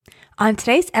On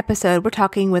today's episode, we're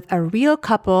talking with a real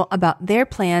couple about their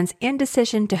plans and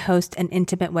decision to host an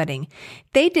intimate wedding.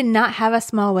 They did not have a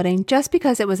small wedding just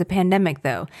because it was a pandemic,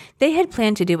 though. They had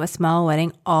planned to do a small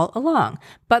wedding all along,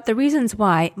 but the reasons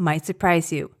why might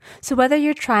surprise you. So whether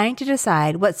you're trying to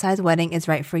decide what size wedding is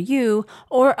right for you,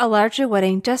 or a larger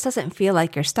wedding just doesn't feel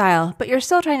like your style, but you're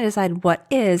still trying to decide what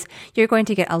is, you're going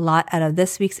to get a lot out of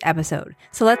this week's episode.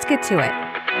 So let's get to it.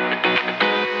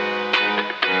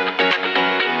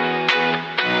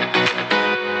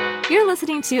 You're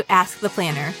listening to Ask the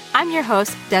Planner. I'm your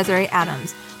host, Desiree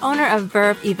Adams, owner of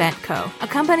Verve Event Co., a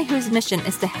company whose mission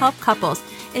is to help couples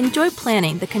enjoy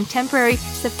planning the contemporary,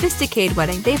 sophisticated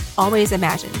wedding they've always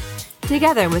imagined.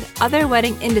 Together with other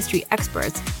wedding industry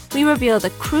experts, we reveal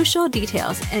the crucial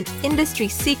details and industry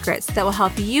secrets that will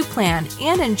help you plan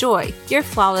and enjoy your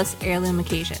flawless heirloom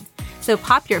occasion. So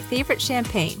pop your favorite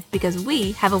champagne because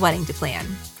we have a wedding to plan.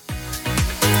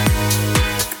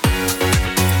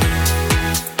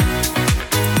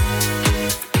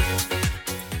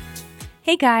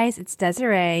 Hey guys, it's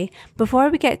Desiree. Before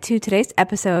we get to today's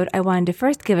episode, I wanted to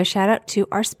first give a shout out to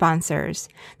our sponsors.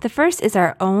 The first is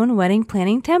our own wedding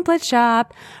planning template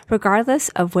shop. Regardless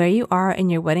of where you are in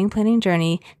your wedding planning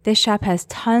journey, this shop has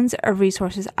tons of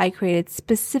resources I created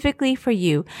specifically for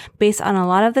you based on a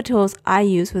lot of the tools I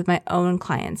use with my own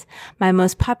clients. My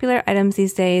most popular items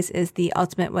these days is the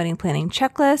Ultimate Wedding Planning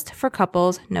Checklist for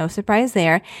couples, no surprise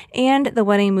there, and the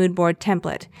Wedding Mood Board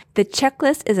template. The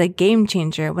checklist is a game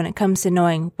changer when it comes to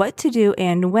knowing what to do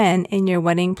and when in your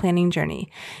wedding planning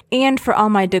journey. And for all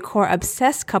my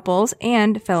decor-obsessed couples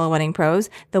and fellow wedding pros,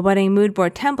 the Wedding Mood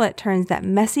Board template turns that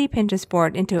messy Pinterest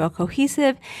board into a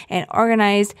cohesive and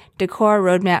organized decor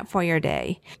roadmap for your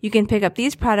day. You can pick up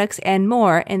these products and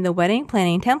more in the Wedding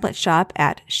Planning Template shop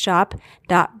at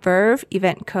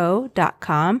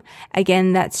shop.verveeventco.com.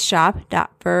 Again, that's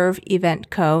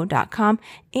shop.verveeventco.com.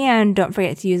 And don't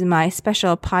forget to use my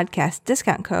special podcast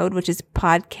discount code, which is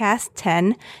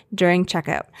podcast10 during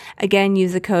checkout. Again,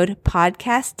 use the code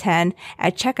podcast10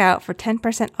 at checkout for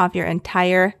 10% off your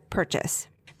entire purchase.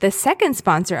 The second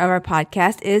sponsor of our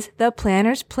podcast is The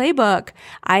Planner's Playbook.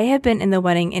 I have been in the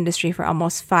wedding industry for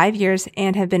almost 5 years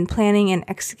and have been planning and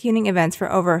executing events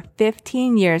for over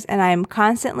 15 years, and I am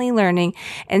constantly learning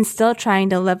and still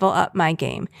trying to level up my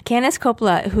game. Candace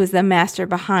Coppola, who is the master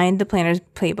behind The Planner's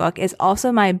Playbook, is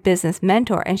also my business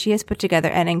mentor, and she has put together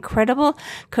an incredible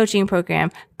coaching program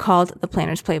called The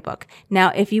Planner's Playbook.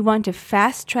 Now, if you want to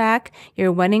fast track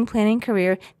your wedding planning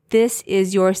career, this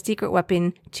is your secret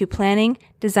weapon to planning,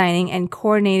 designing, and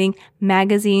coordinating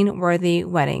magazine-worthy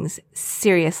weddings.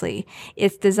 Seriously.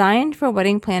 It's designed for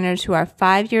wedding planners who are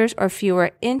 5 years or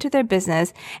fewer into their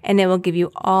business, and it will give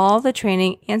you all the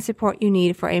training and support you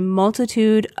need for a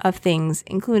multitude of things,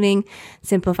 including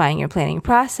simplifying your planning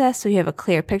process so you have a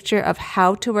clear picture of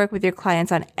how to work with your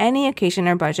clients on any occasion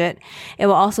or budget. It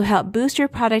will also help boost your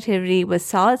productivity with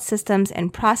solid systems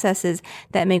and processes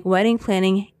that make wedding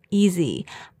planning easy.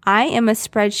 I am a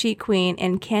spreadsheet queen,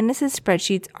 and Candace's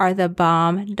spreadsheets are the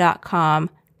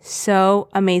bomb.com. So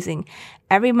amazing.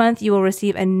 Every month you will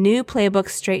receive a new playbook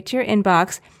straight to your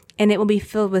inbox, and it will be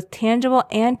filled with tangible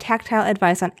and tactile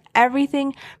advice on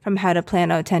everything from how to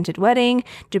plan a tented wedding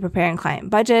to preparing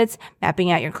client budgets, mapping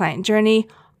out your client journey,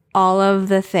 all of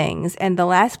the things. And the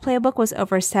last playbook was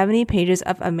over 70 pages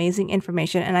of amazing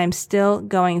information, and I'm still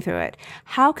going through it.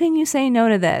 How can you say no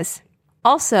to this?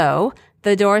 Also,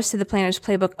 the doors to the Planner's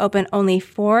Playbook open only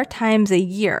 4 times a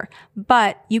year,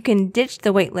 but you can ditch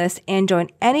the waitlist and join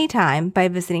anytime by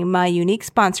visiting my unique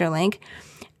sponsor link.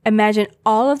 Imagine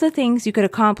all of the things you could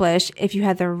accomplish if you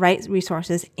had the right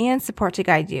resources and support to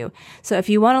guide you. So if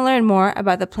you want to learn more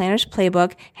about the Planner's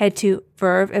Playbook, head to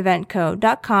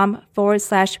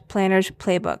verveeventco.com/Planner's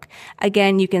Playbook.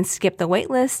 Again, you can skip the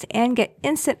waitlist and get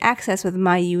instant access with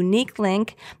my unique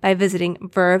link by visiting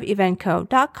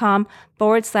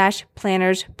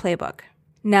verveeventco.com/Planner's Playbook.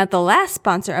 Now, the last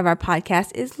sponsor of our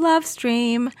podcast is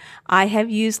Lovestream. I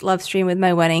have used Lovestream with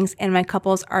my weddings, and my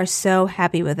couples are so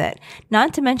happy with it.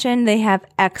 Not to mention, they have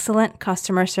excellent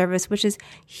customer service, which is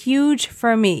huge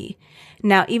for me.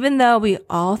 Now, even though we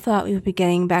all thought we would be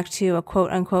getting back to a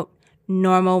quote-unquote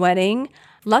normal wedding,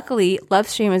 luckily,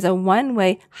 Lovestream is a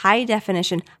one-way,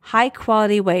 high-definition,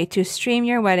 high-quality way to stream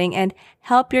your wedding and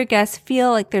help your guests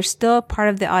feel like they're still a part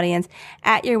of the audience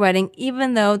at your wedding,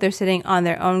 even though they're sitting on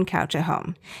their own couch at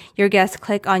home. Your guests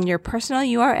click on your personal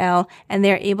URL, and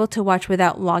they're able to watch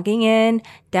without logging in,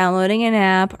 downloading an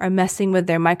app, or messing with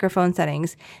their microphone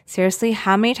settings. Seriously,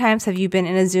 how many times have you been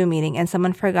in a Zoom meeting and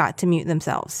someone forgot to mute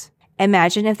themselves?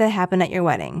 Imagine if that happened at your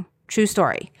wedding. True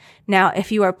story. Now,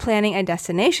 if you are planning a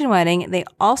destination wedding, they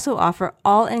also offer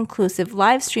all-inclusive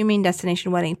live streaming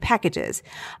destination wedding packages.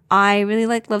 I really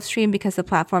like Lovestream because the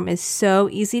platform is so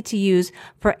easy to use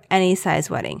for any size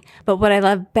wedding. But what I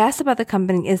love best about the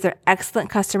company is their excellent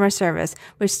customer service,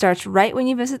 which starts right when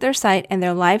you visit their site, and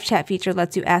their live chat feature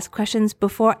lets you ask questions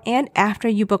before and after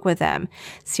you book with them.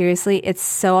 Seriously, it's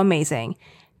so amazing.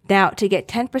 Now, to get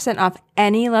 10% off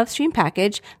any Lovestream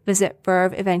package, visit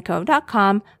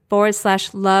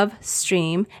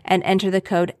verveeventco.com/Lovestream and enter the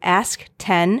code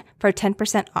ASK10 for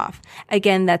 10% off.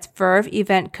 Again, that's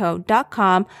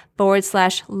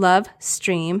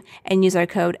verveeventco.com/Lovestream and use our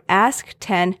code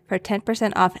ASK10 for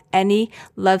 10% off any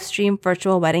Lovestream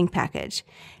virtual wedding package.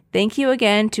 Thank you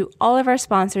again to all of our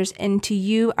sponsors and to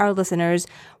you, our listeners.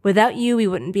 Without you, we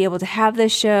wouldn't be able to have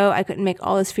this show. I couldn't make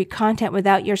all this free content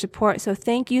without your support. So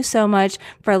thank you so much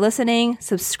for listening,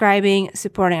 subscribing,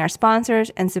 supporting our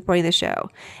sponsors, and supporting the show.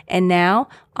 And now,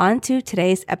 on to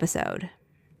today's episode.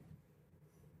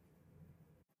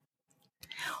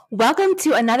 Welcome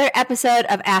to another episode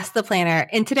of Ask the Planner.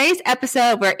 In today's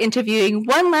episode, we're interviewing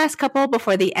one last couple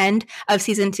before the end of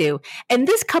season 2. And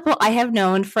this couple I have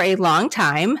known for a long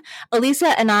time.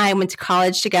 Elisa and I went to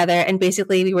college together, and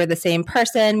basically we were the same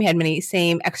person. We had many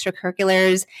same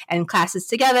extracurriculars and classes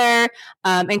together.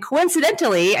 And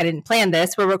coincidentally, I didn't plan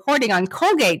this, we're recording on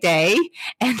Colgate Day.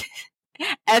 And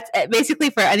that's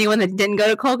basically, for anyone that didn't go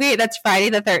to Colgate, that's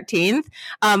Friday the 13th.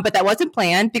 But that wasn't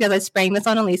planned because I sprang this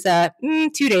on Elisa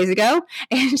 2 days ago,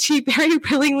 and she very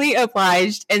willingly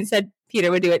obliged and said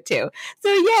Peter would do it too. So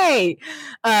yay!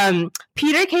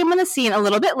 Peter came on the scene a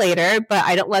little bit later, but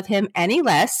I don't love him any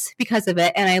less because of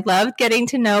it. And I loved getting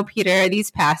to know Peter these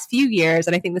past few years.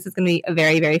 And I think this is going to be a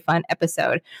very, very fun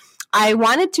episode. I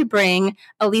wanted to bring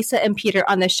Elisa and Peter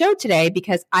on the show today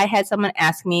because I had someone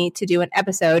ask me to do an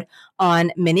episode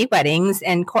on mini weddings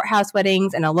and courthouse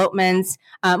weddings and elopements,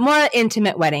 more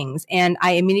intimate weddings. And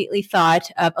I immediately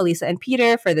thought of Elisa and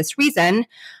Peter for this reason.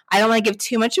 I don't want to give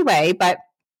too much away, but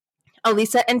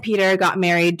Elisa and Peter got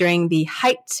married during the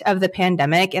height of the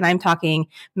pandemic, and I'm talking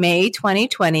May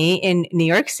 2020 in New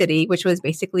York City, which was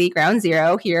basically ground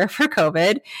zero here for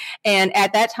COVID. And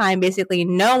at that time, basically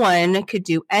no one could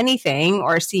do anything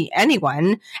or see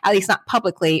anyone, at least not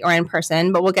publicly or in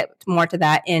person, but we'll get more to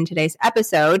that in today's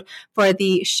episode. For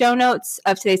the show notes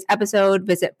of today's episode,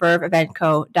 visit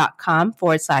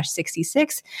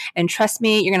verveeventco.com/66. And trust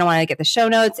me, you're going to want to get the show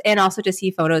notes and also to see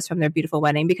photos from their beautiful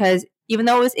wedding, because even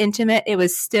though it was intimate, it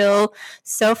was still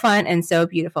so fun and so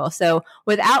beautiful. So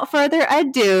without further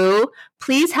ado,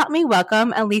 please help me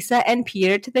welcome Elisa and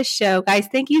Peter to the show. Guys,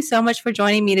 thank you so much for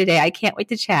joining me today. I can't wait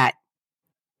to chat.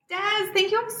 Des,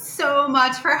 thank you so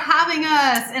much for having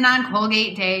us. And on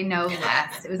Colgate Day, no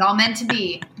less. It was all meant to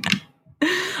be.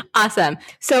 Awesome.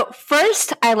 So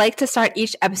first, I like to start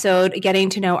each episode getting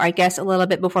to know our guests a little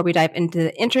bit before we dive into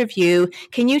the interview.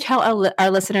 Can you tell our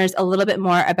listeners a little bit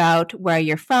more about where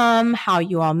you're from, how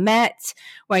you all met,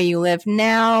 where you live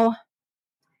now?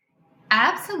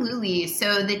 Absolutely.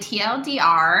 So the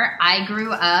TLDR, I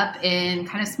grew up in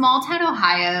kind of small town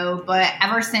Ohio, but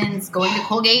ever since going to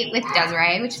Colgate with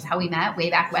Desiree, which is how we met way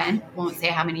back when, won't say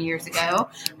how many years ago,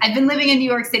 I've been living in New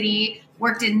York City,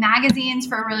 worked in magazines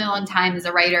for a really long time as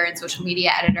a writer and social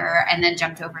media editor, and then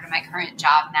jumped over to my current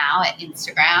job now at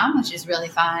Instagram, which is really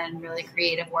fun, really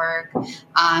creative work.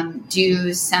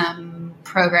 Do some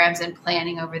programs and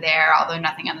planning over there, although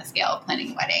nothing on the scale of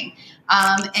planning a wedding.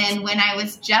 And when I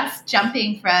was just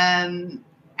jumping from,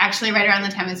 actually right around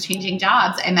the time I was changing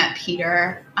jobs, I met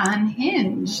Peter on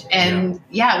Hinge. And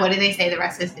yeah, what do they say? The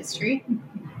rest is history?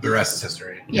 The rest is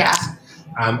history. Yeah. Yes.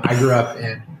 I grew up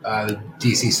in the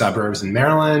D.C. suburbs in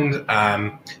Maryland,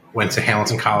 went to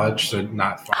Hamilton College, so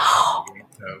not far.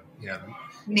 So, you know,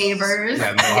 neighbors.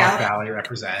 Yeah, Mohawk Valley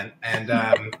represent. And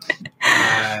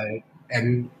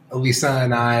Elisa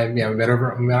and I, we met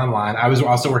online. I was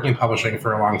also working in publishing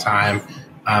for a long time,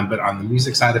 but on the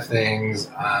music side of things,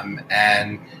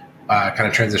 and kind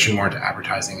of transitioned more into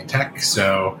advertising and tech.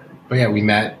 So, but yeah, we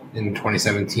met in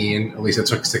 2017. Elisa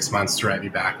took 6 months to write me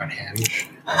back on Hinge.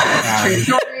 True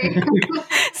story.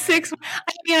 6.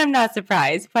 I mean, I'm not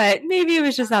surprised, but maybe it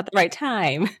was just not the right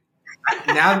time.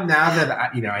 Now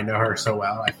that I know her so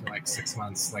well, I feel like 6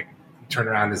 months, like,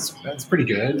 turnaround that's pretty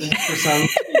good for some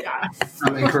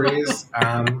inquiries.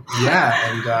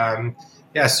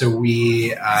 So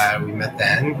we met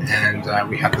then, and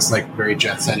we had this like very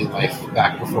jet setting life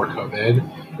back before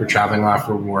COVID. We're traveling a lot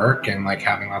for work and like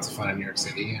having lots of fun in New York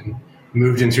City, and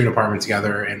moved into an apartment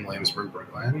together in Williamsburg,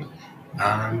 Brooklyn.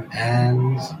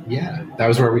 And yeah, that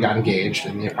was where we got engaged,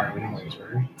 in the apartment in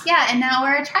Williamsburg. Yeah, and now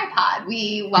we're a tripod.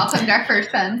 We welcomed our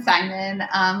first son, Simon,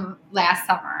 last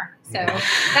summer. So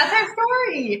that's our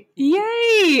story.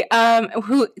 Yay!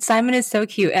 Simon is so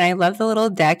cute, and I love the little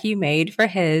deck you made for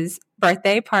his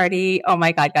birthday party. Oh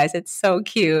my God, guys, it's so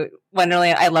cute.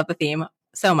 Wonderland, I love the theme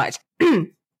so much.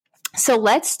 So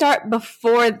let's start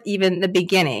before even the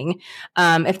beginning,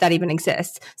 if that even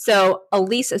exists. So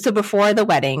before the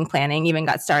wedding planning even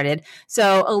got started.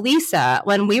 So Elisa,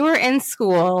 when we were in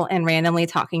school and randomly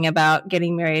talking about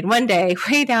getting married one day,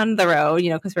 way down the road,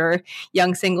 because we were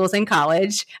young singles in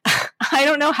college, I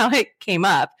don't know how it came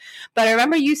up, but I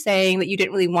remember you saying that you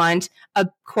didn't really want a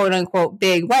quote unquote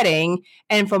big wedding.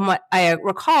 And from what I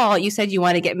recall, you said you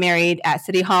wanted to get married at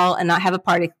City Hall and not have a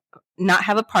party,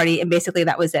 and basically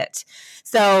that was it.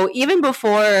 So even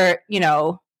before,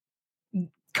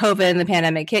 COVID and the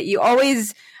pandemic hit, you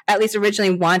always, at least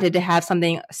originally, wanted to have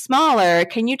something smaller.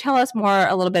 Can you tell us more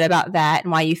a little bit about that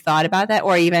and why you thought about that,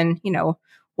 or even,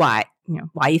 why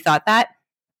you thought that?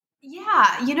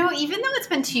 Yeah, even though it's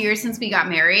been 2 years since we got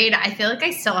married, I feel like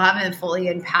I still haven't fully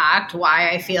unpacked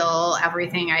why I feel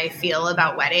everything I feel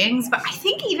about weddings. But I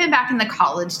think even back in the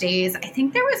college days, I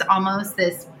think there was almost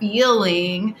this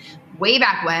feeling way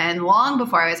back when, long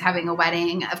before I was having a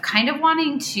wedding, of kind of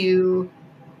wanting to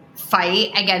fight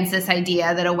against this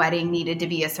idea that a wedding needed to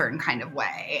be a certain kind of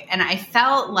way. And I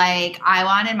felt like I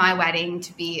wanted my wedding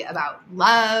to be about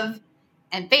love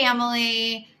and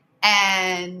family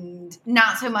and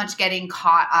not so much getting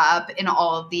caught up in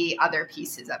all of the other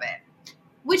pieces of it,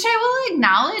 which I will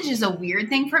acknowledge is a weird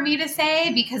thing for me to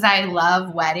say because I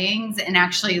love weddings and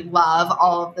actually love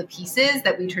all of the pieces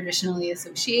that we traditionally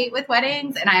associate with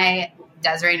weddings. And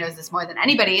Desiree knows this more than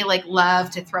anybody,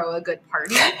 love to throw a good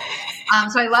party.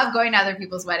 So I love going to other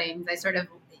people's weddings.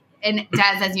 And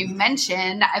Des, as you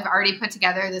mentioned, I've already put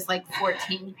together this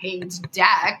 14-page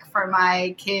deck for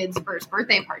my kid's first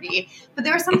birthday party. But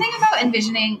there was something about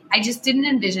I just didn't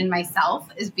envision myself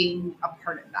as being a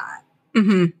part of that.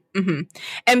 Mm-hmm, mm-hmm.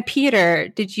 And Peter,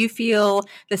 did you feel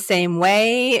the same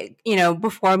way,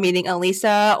 before meeting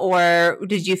Elisa, or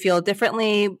did you feel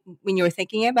differently when you were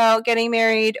thinking about getting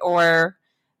married, or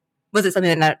was it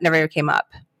something that never came up?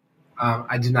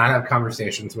 I did not have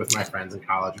conversations with my friends in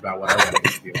college about what our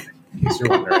wedding should be like, in case you're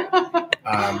wondering.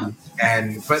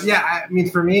 But yeah,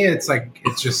 for me, it's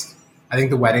just, I think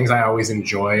the weddings I always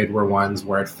enjoyed were ones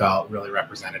where it felt really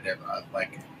representative of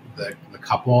the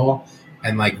couple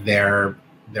and their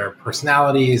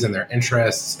personalities and their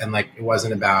interests. And it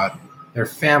wasn't about their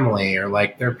family or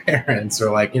their parents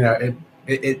or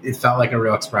it felt like a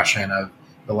real expression of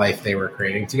the life they were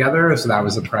creating together. So that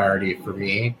was a priority for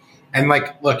me. And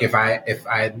look, if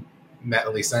I met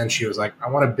Elisa and she was like, I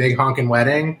want a big honking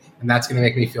wedding and that's going to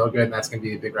make me feel good and that's going to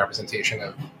be a big representation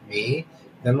of me,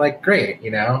 then great,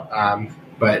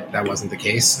 but that wasn't the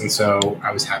case. And so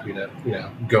I was happy to,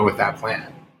 go with that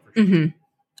plan. Mm-hmm.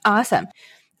 Awesome.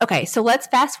 Okay. So let's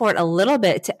fast forward a little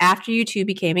bit to after you two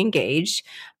became engaged.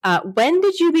 When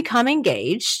did you become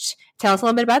engaged? Tell us a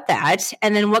little bit about that.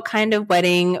 And then what kind of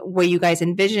wedding were you guys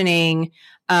envisioning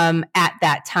at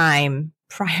that time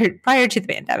prior to the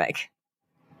pandemic?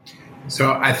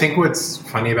 So I think what's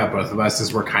funny about both of us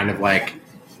is we're kind of a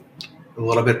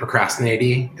little bit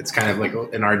procrastinating. It's kind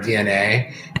of in our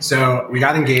DNA. So we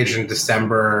got engaged in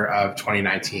December of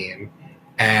 2019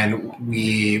 and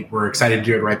we were excited to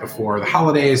do it right before the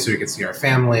holidays so we could see our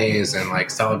families and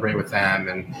celebrate with them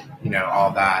and,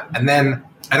 all that. And then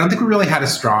I don't think we really had a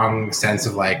strong sense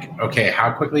of okay,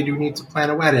 how quickly do we need to plan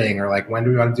a wedding or when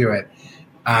do we want to do it?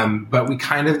 But we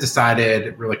kind of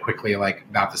decided really quickly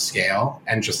about the scale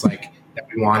and just that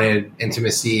we wanted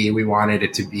intimacy. We wanted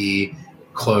it to be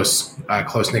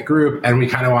close-knit group. And we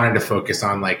kind of wanted to focus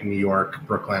on New York,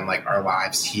 Brooklyn, our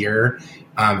lives here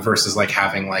versus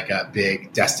having a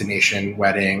big destination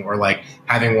wedding or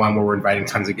having one where we're inviting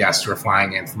tons of guests who are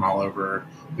flying in from all over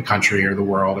the country or the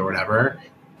world or whatever.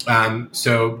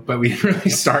 But we didn't really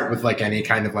start with any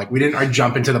kind of we didn't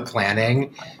jump into the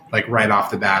planning right off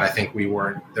the bat. I think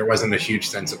there wasn't a huge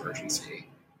sense of urgency.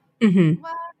 Mm-hmm.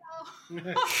 Wow.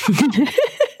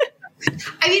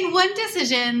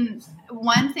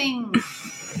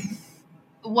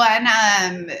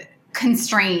 one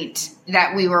constraint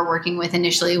that we were working with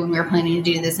initially when we were planning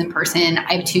to do this in person.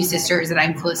 I have two sisters that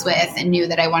I'm close with and knew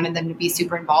that I wanted them to be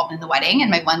super involved in the wedding.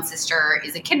 And my one sister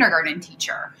is a kindergarten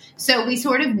teacher. So we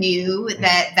sort of knew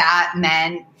that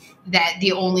meant that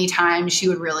the only time she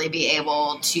would really be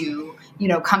able to,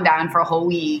 come down for a whole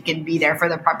week and be there for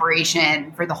the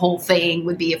preparation for the whole thing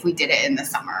would be if we did it in the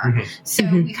summer. Mm-hmm. So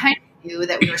we kind of knew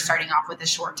that we were starting off with a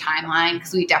short timeline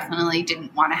because we definitely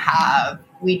didn't want to have,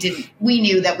 we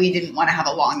knew that we didn't want to have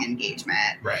a long engagement.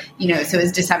 Right. So it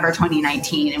was December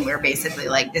 2019 and we were basically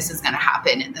like, this is going to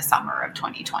happen in the summer of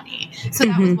 2020. So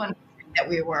that was one thing that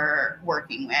we were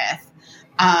working with,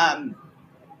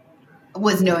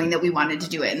 was knowing that we wanted to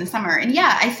do it in the summer. And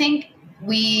yeah, I think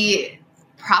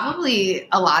probably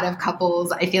a lot of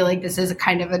couples, I feel like this is a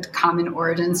kind of a common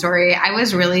origin story. I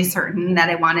was really certain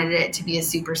that I wanted it to be a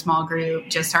super small group,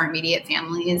 just our immediate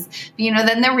families. But,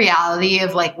 then the reality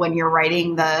of like when you're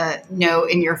writing the note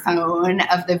in your phone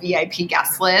of the VIP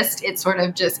guest list, it sort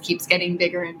of just keeps getting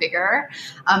bigger and bigger.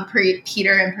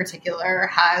 Peter in particular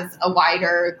has a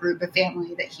wider group of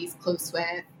family that he's close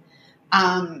with.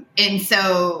 And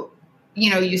so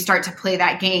you start to play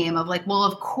that game of like, well,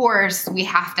 of course we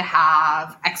have to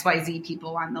have XYZ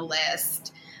people on the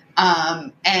list.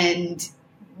 And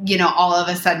all of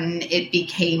a sudden it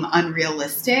became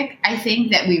unrealistic. I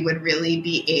think that we would really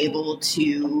be able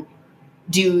to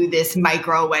do this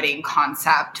micro wedding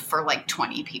concept for like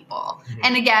 20 people. Mm-hmm.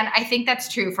 And again, I think that's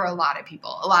true for a lot of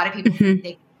people. A lot of people think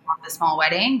they want a small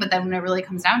wedding, but then when it really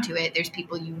comes down to it, there's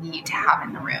people you need to have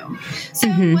in the room. So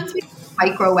once we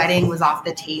micro wedding was off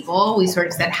the table, we sort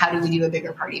of said, how do we do a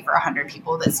bigger party for 100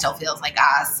 people that still feels like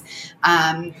us?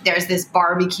 There's this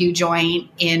barbecue joint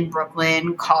in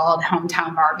Brooklyn called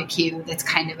Hometown Barbecue that's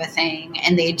kind of a thing,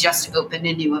 and they just opened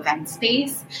a new event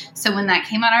space. So when that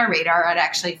came on our radar, it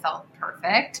actually felt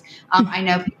perfect. I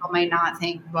know people might not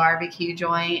think barbecue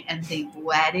joint and think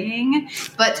wedding,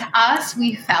 but to us,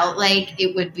 we felt like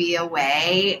it would be a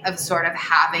way of sort of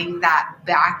having that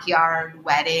backyard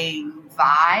wedding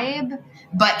vibe,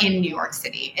 but in New York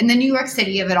City. And the New York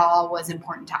City of it all was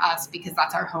important to us because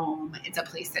that's our home. It's a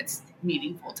place that's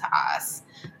meaningful to us.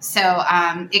 So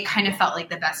it kind of felt like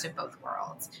the best of both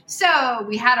worlds. So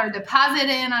we had our deposit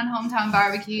in on Hometown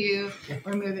Barbecue.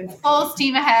 We're moving full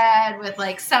steam ahead with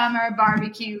like summer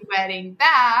barbecue wedding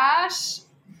bash.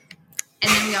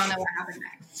 And then we all know what happened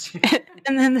next.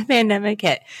 And then the pandemic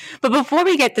hit. But before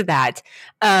we get to that,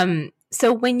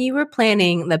 so when you were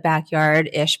planning the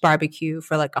backyard-ish barbecue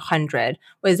for like 100,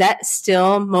 was that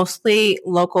still mostly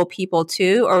local people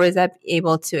too, or was that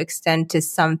able to extend to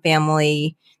some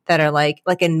family that are like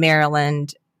in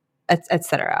Maryland, et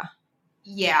cetera?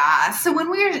 Yeah. So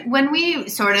when we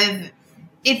sort of,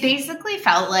 it basically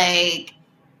felt like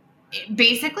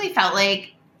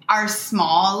our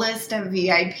small list of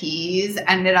VIPs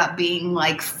ended up being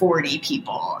like 40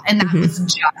 people, and that was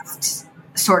just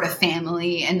sort of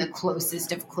family and the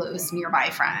closest of close nearby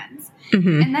friends.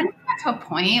 Mm-hmm. And then we got to a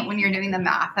point when you're doing the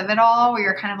math of it all where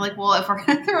you're kind of like, well, if we're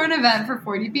going to throw an event for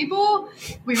 40 people,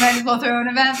 we might as well throw an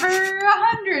event for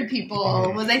 100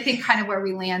 people, was I think kind of where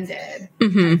we landed.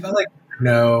 Mm-hmm. I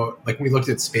felt like we looked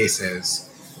at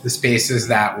spaces, the spaces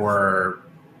that were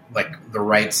like the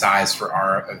right size for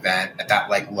our event at that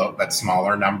that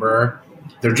smaller number.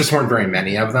 There just weren't very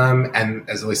many of them. And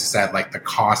as Elisa said, like the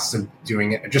costs of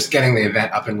doing it, just getting the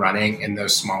event up and running in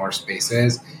those smaller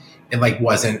spaces, it like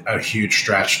wasn't a huge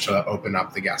stretch to open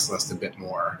up the guest list a bit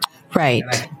more. Right.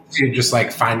 And I think just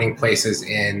like finding places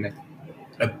in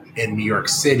New York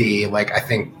City, like I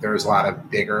think there's a lot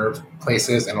of bigger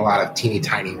places and a lot of teeny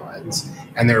tiny ones.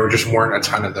 And there just weren't a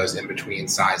ton of those in between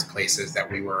size places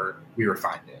that we were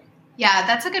finding. Yeah,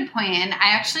 that's a good point. And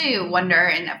I actually wonder,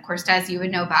 and of course, Des, you would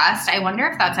know best, I wonder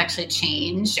if that's actually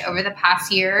changed over the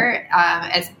past year.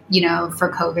 As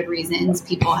for COVID reasons,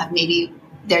 people have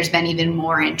there's been even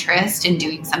more interest in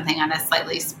doing something on a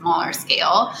slightly smaller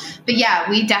scale. But yeah,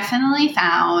 we definitely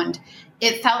found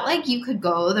it felt like you could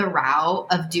go the route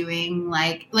of doing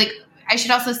like I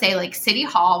should also say like City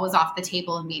Hall was off the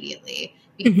table immediately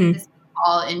because the City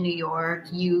Hall in New York,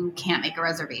 you can't make a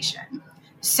reservation.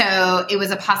 So it was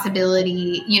a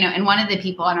possibility, and one of the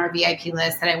people on our VIP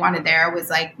list that I wanted there was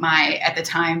like my, at the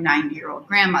time, 90-year-old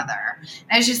grandmother.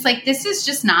 And I was just like, this is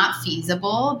just not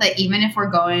feasible that even if we're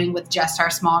going with just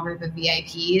our small group of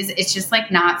VIPs, it's just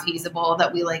like not feasible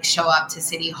that we like show up to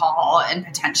City Hall and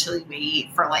potentially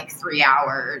wait for like 3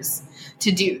 hours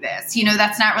to do this.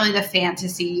 That's not really the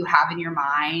fantasy you have in your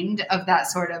mind of that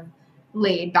sort of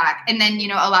laid back. And then,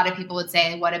 a lot of people would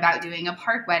say, what about doing a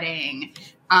park wedding?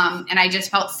 And I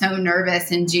just felt so nervous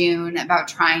in June about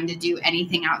trying to do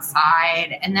anything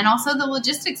outside. And then also the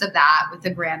logistics of that with the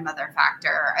grandmother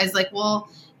factor. I was like, well,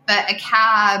 but a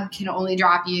cab can only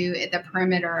drop you at the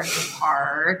perimeter of the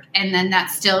park. And then that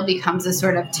still becomes a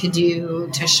sort of to-do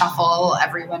to shuffle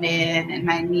everyone in and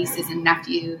my nieces and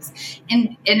nephews.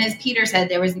 And as Peter said,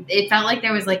 it felt like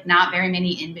there was like not very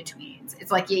many in-betweens. options.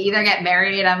 It's like you either get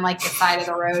married on like the side of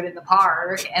the road in the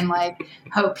park and like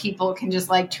hope people can just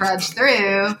like trudge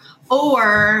through,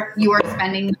 or you are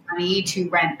spending the money to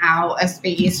rent out a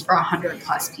space for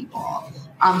 100+ people.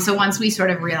 So once we sort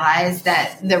of realized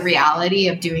that the reality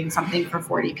of doing something for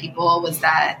 40 people was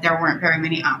that there weren't very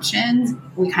many options,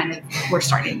 we kind of were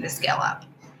starting to scale up.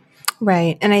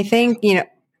 Right. And I think,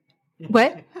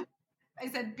 what? I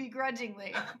said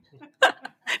begrudgingly.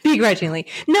 Begrudgingly.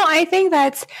 No, I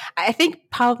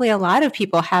think probably a lot of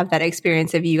people have that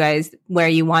experience of you guys where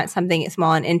you want something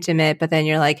small and intimate, but then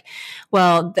you're like,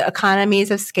 well, the economies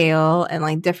of scale and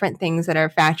like different things that are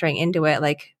factoring into it,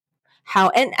 like how,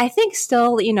 and I think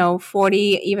still, 40,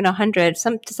 even 100,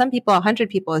 to some people, 100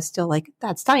 people is still like,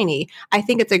 that's tiny. I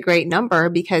think it's a great number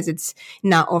because it's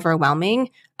not overwhelming.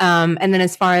 And then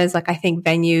as far as like, I think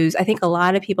venues, I think a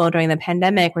lot of people during the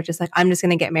pandemic were just like, I'm just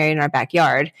going to get married in our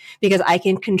backyard because I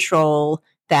can control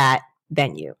that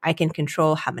venue. I can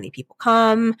control how many people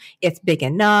come. It's big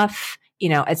enough,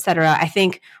 et cetera. I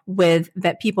think with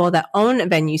that people that own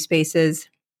venue spaces,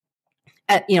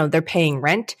 they're paying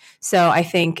rent. So I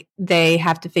think they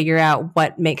have to figure out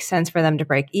what makes sense for them to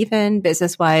break even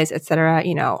business wise, et cetera,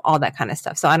 all that kind of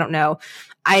stuff. So I don't know.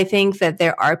 I think that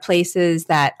there are places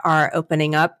that are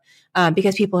opening up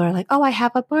because people are like, oh, I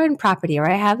have a barn property or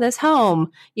I have this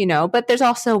home, but there's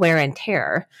also wear and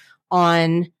tear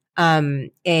on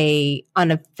a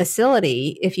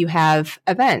facility if you have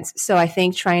events. So I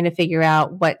think trying to figure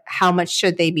out how much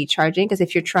should they be charging, because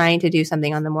if you're trying to do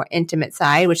something on the more intimate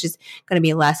side, which is going to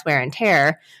be less wear and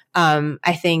tear,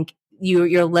 I think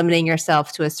you're limiting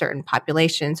yourself to a certain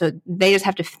population. So they just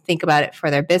have to think about it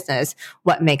for their business,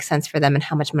 what makes sense for them and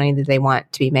how much money do they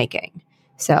want to be making.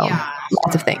 So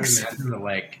lots of things. I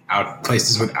imagine that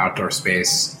places with outdoor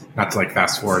space, not to like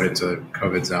fast forward into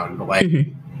COVID zone, but like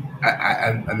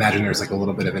I imagine there's like a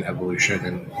little bit of an evolution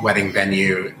in wedding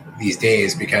venue these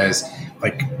days because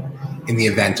like in the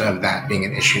event of that being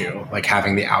an issue, like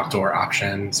having the outdoor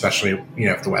option, especially,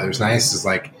 if the weather's nice, is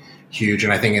like huge.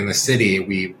 And I think in the city,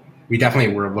 we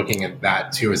definitely were looking at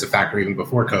that too as a factor even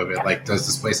before COVID. Like, does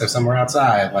this place have somewhere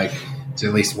outside? Like to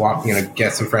at least walk,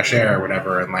 get some fresh air or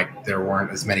whatever. And like, there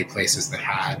weren't as many places that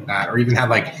had that or even had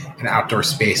like an outdoor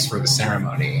space for the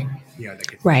ceremony, that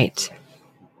could right. People,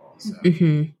 so.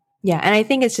 Yeah. And I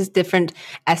think it's just different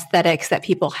aesthetics that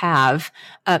people have.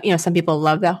 Some people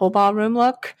love that whole ballroom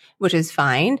look, which is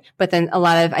fine. But then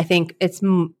I think it's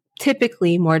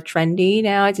typically more trendy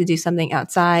now to do something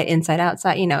outside, inside,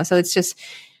 outside, so it's just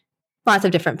lots of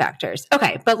different factors.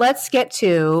 Okay. But let's get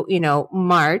to,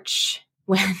 March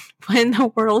when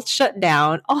the world shut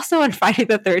down, also on Friday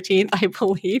the 13th, I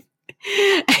believe.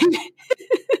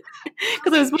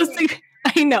 Because I was supposed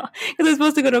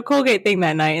to go to a Colgate thing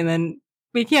that night and then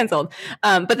we canceled.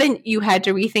 But then you had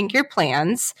to rethink your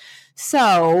plans.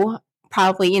 So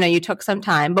probably, you took some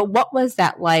time, but what was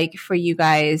that like for you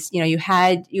guys? You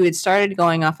had started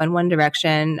going off on one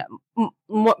direction,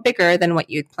 bigger than what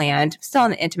you'd planned, still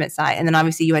on the intimate side. And then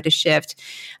obviously you had to shift,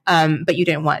 but you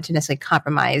didn't want to necessarily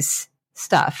compromise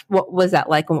stuff. What was that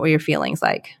like? And what were your feelings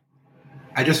like?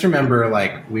 I just remember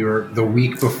we were the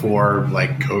week before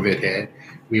COVID hit,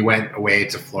 we went away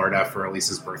to Florida for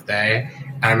Elisa's birthday.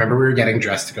 And I remember we were getting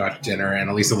dressed to go out to dinner and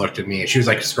Elisa looked at me and she was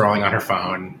scrolling on her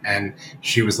phone and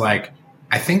she was like,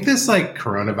 I think this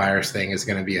coronavirus thing is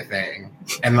going to be a thing.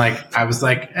 And I was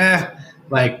like,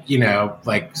 we've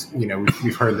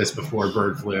heard this before,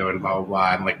 bird flu and blah, blah,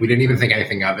 blah. And we didn't even think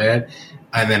anything of it.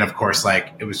 And then, of course,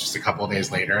 it was just a couple of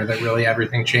days later that really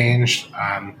everything changed.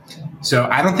 So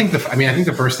I don't think I think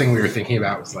the first thing we were thinking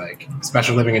about was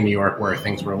especially living in New York where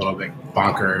things were a little bit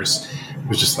bonkers, it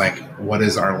was just what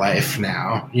is our life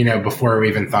now? Before we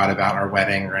even thought about our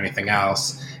wedding or anything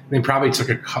else. And it probably took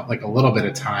a little bit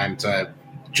of time to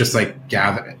just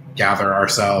gather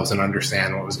ourselves and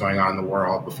understand what was going on in the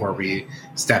world before we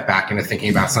step back into thinking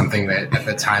about something that at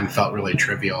the time felt really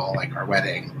trivial, like our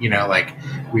wedding.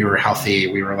 We were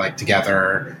healthy, we were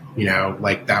together,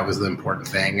 that was the important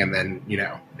thing. And then,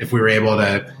 if we were able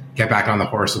to get back on the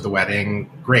horse with the wedding,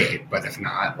 great. But if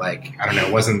not, I don't know,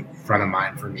 it wasn't front of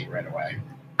mind for me right away.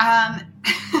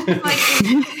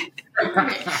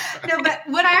 No, but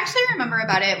what I actually remember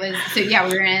about it was, we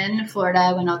were in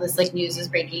Florida when all this news was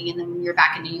breaking, and then when we were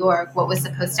back in New York, what was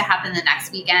supposed to happen the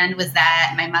next weekend was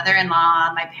that my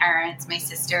mother-in-law, my parents, my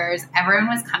sisters, everyone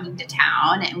was coming to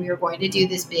town, and we were going to do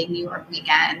this big New York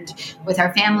weekend with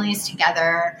our families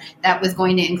together that was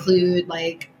going to include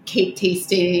cake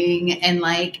tasting and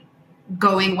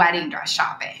going wedding dress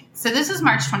shopping. So this was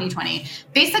March 2020.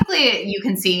 Basically, you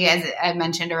can see, as I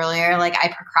mentioned earlier, like I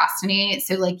procrastinate.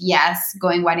 So like, yes,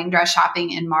 going wedding dress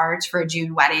shopping in March for a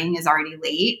June wedding is already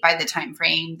late by the time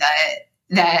frame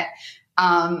that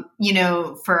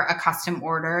for a custom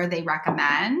order they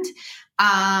recommend. But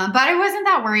I wasn't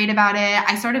that worried about it.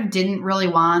 I sort of didn't really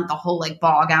want the whole like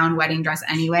ball gown wedding dress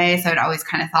anyway. So I'd always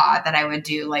kind of thought that I would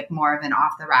do like more of an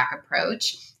off the rack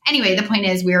approach. Anyway, the point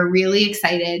is we were really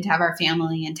excited to have our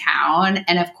family in town.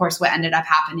 And of course, what ended up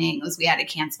happening was we had to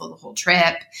cancel the whole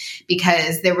trip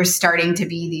because there were starting to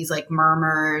be these like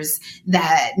murmurs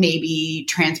that maybe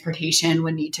transportation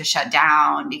would need to shut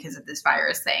down because of this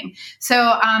virus thing. So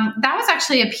that was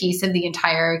actually a piece of the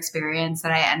entire experience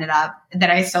that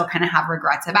I still kind of have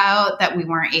regrets about, that we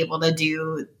weren't able to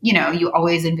do. You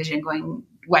always envision going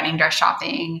wedding dress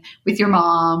shopping with your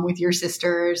mom, with your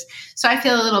sisters. So I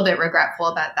feel a little bit regretful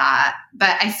about that.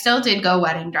 But I still did go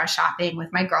wedding dress shopping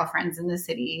with my girlfriends in the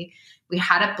city. We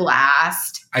had a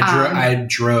blast. I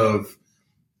drove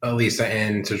Elisa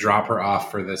in to drop her off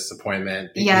for this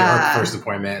appointment. Yeah. Her first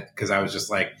appointment, because I was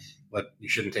just like, you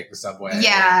shouldn't take the subway.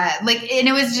 Yeah. And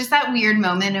it was just that weird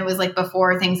moment. It was like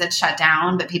before things had shut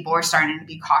down, but people were starting to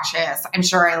be cautious. I'm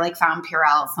sure I found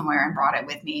Purell somewhere and brought it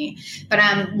with me. But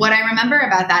what I remember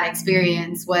about that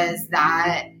experience was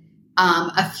that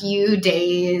a few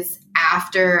days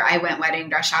after I went wedding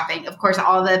dress shopping, of course,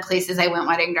 all the places I went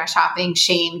wedding dress shopping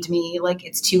shamed me. Like,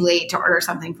 it's too late to order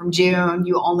something from June.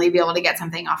 You'll only be able to get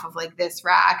something off of like this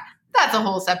rack. That's a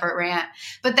whole separate rant.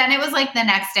 But then it was like the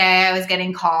next day I was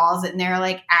getting calls and they're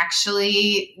like,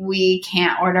 actually, we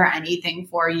can't order anything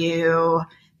for you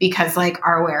because like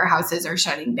our warehouses are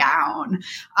shutting down.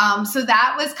 So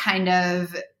that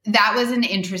was an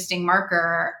interesting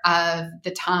marker of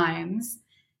the times.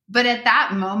 But at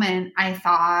that moment, I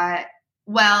thought,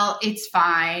 well, it's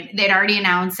fine. They'd already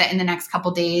announced that in the next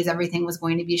couple of days, everything was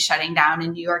going to be shutting down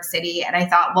in New York City. And I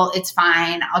thought, well, it's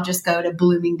fine. I'll just go to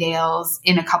Bloomingdale's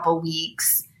in a couple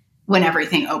weeks when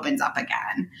everything opens up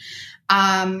again.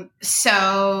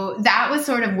 So that was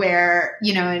sort of where,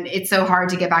 and it's so hard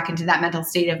to get back into that mental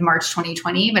state of March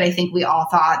 2020, but I think we all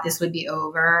thought this would be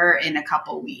over in a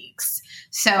couple weeks.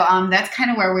 So that's kind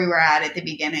of where we were at the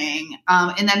beginning.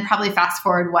 And then probably fast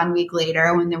forward 1 week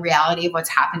later when the reality of what's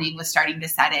happening was starting to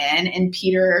set in, and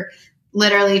Peter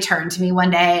literally turned to me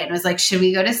one day and was like, should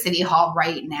we go to City Hall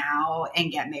right now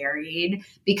and get married?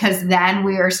 Because then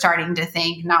we were starting to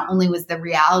think not only was the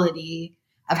reality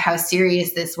of how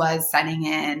serious this was setting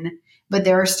in, but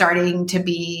there was starting to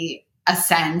be a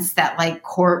sense that like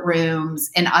courtrooms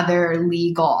and other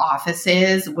legal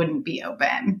offices wouldn't be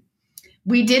open.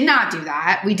 We did not do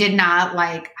that. We did not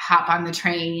hop on the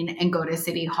train and go to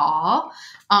City Hall.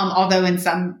 Although to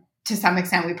some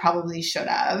extent we probably should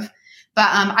have. But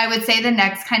I would say the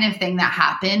next kind of thing that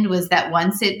happened was that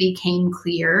once it became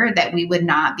clear that we would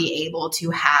not be able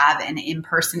to have an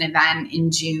in-person event in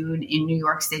June in New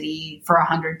York City for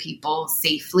 100 people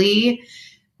safely,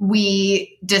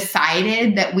 we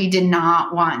decided that we did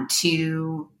not want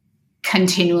to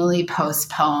continually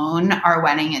postpone our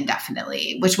wedding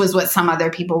indefinitely, which was what some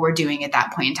other people were doing at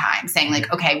that point in time, saying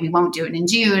like, okay, we won't do it in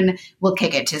June. We'll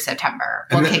kick it to September.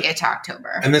 We'll kick it to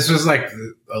October. And this was like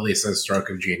Elisa's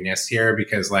stroke of genius here,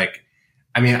 because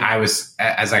I was,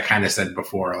 as I kind of said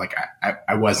before,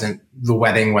 I wasn't, the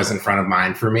wedding wasn't front of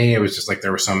mind for me. It was just like,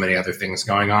 there were so many other things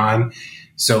going on.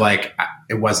 So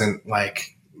it wasn't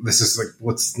like, this is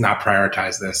let's not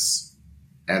prioritize this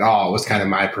at all, was kind of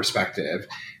my perspective.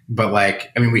 But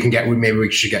maybe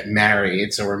we should get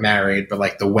married. So we're married,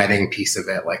 but the wedding piece of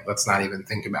it, let's not even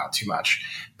think about too much.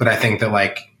 But I think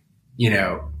that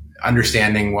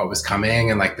understanding what was coming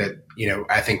and I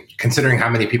think considering how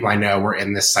many people I know were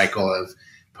in this cycle of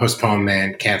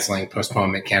postponement, canceling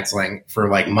for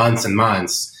months and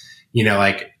months,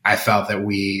 I felt that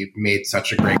we made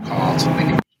such a great call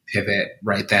to pivot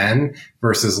right then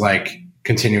versus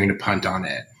continuing to punt on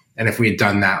it. And if we had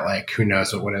done that, who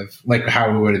knows what would have, how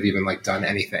we would have even done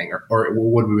anything, or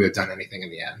would we have done anything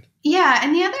in the end? Yeah.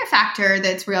 And the other factor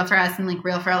that's real for us and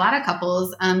real for a lot of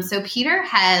couples. So Peter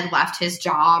had left his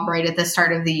job right at the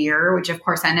start of the year, which of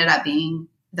course ended up being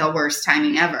the worst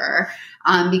timing ever,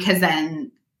 because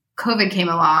then COVID came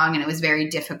along and it was very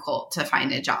difficult to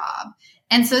find a job.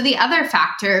 And so the other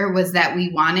factor was that we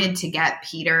wanted to get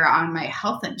Peter on my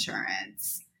health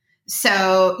insurance.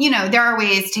 So, there are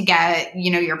ways to get,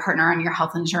 your partner on your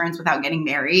health insurance without getting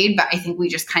married. But I think we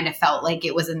just kind of felt like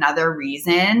it was another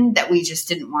reason that we just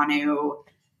didn't want to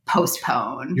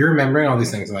postpone. You're remembering all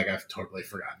these things I've totally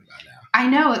forgotten about now. I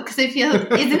know, because isn't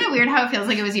it weird how it feels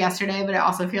like it was yesterday, but it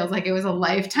also feels like it was a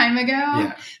lifetime ago?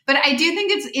 Yeah. But I do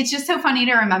think it's just so funny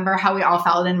to remember how we all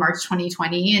felt in March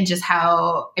 2020 and just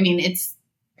how, I mean, it's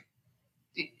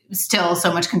still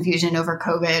so much confusion over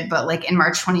COVID, but like in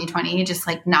March 2020, just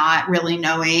like not really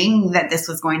knowing that this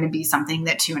was going to be something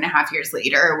that 2.5 years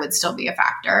later would still be a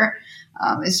factor.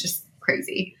 It's just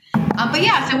crazy. But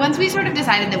yeah, so once we sort of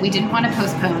decided that we didn't want to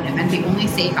postpone, it meant the only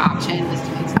safe option was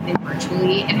doing something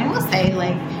virtually. And I will say,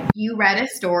 like, you read a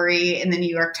story in the New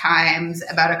York Times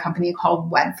about a company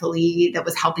called Wedfully that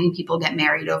was helping people get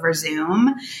married over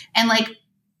Zoom. And like,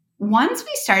 once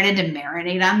we started to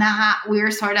marinate on that, we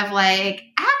were sort of like,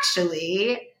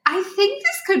 actually, I think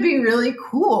this could be really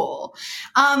cool.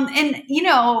 And, you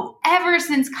know, ever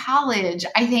since college,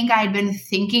 I think I'd been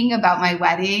thinking about my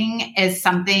wedding as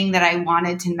something that I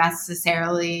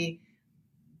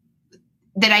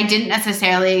didn't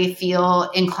necessarily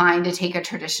feel inclined to take a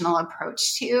traditional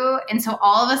approach to. And so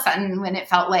all of a sudden, when it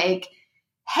felt like,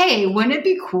 hey, wouldn't it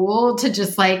be cool to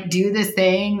just like do this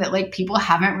thing that like people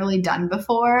haven't really done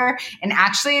before? And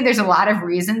actually there's a lot of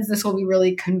reasons this will be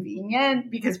really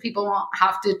convenient because people won't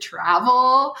have to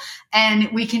travel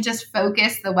and we can just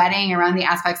focus the wedding around the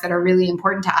aspects that are really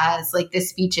important to us, like the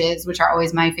speeches, which are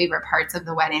always my favorite parts of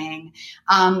the wedding.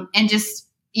 And just,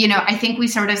 you know, I think we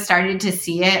sort of started to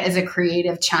see it as a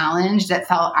creative challenge that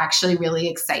felt actually really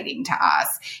exciting to us.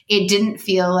 It didn't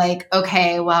feel like,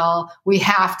 okay, well, we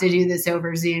have to do this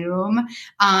over Zoom.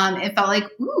 It felt like,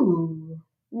 ooh,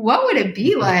 what would it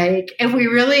be like if we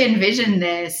really envisioned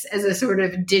this as a sort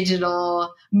of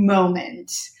digital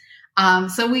moment?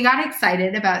 So we got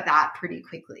excited about that pretty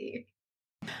quickly.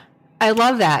 I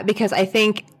love that because I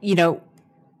think, you know,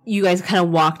 you guys kind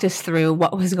of walked us through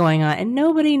what was going on and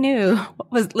nobody knew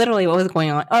what was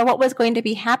going on or what was going to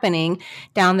be happening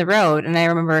down the road. And I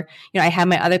remember, you know, I had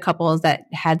my other couples that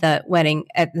had the wedding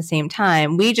at the same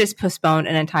time. We just postponed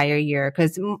an entire year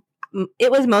because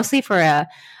it was mostly for a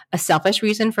selfish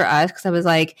reason for us. Cause I was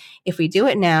like, if we do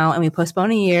it now and we postpone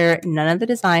a year, none of the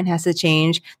design has to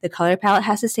change. The color palette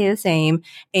has to stay the same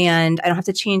and I don't have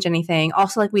to change anything.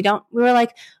 Also, like we were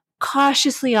like,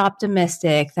 cautiously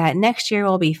optimistic that next year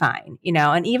will be fine, you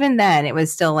know, and even then it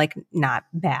was still like not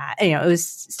bad, you know, it was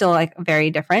still like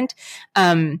very different.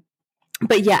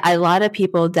 But yeah, a lot of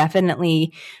people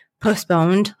definitely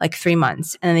postponed like 3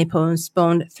 months and then they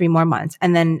postponed 3 more months.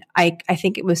 And then I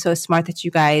think it was so smart that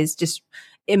you guys just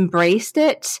embraced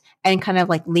it and kind of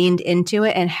like leaned into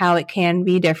it and how it can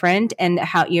be different and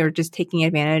how you're just taking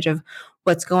advantage of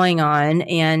what's going on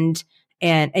and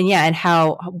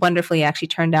how wonderfully it actually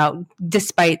turned out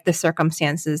despite the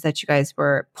circumstances that you guys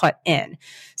were put in.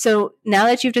 So now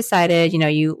that you've decided, you know,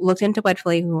 you looked into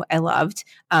Wedfully, who I loved,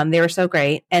 they were so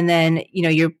great. And then, you know,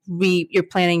 you're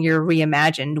planning your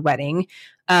reimagined wedding.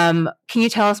 Can you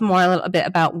tell us more a little bit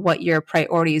about what your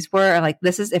priorities were? Like,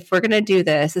 if we're going to do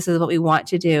this is what we want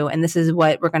to do. And this is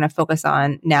what we're going to focus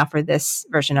on now for this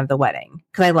version of the wedding.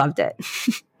 Cause I loved it.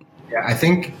 Yeah, I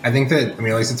think that, I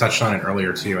mean, Lisa touched on it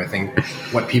earlier too. I think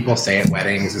what people say at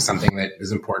weddings is something that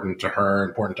is important to her,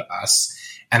 important to us.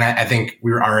 And I think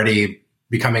we were already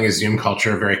becoming a Zoom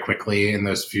culture very quickly in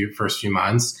those first few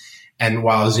months. And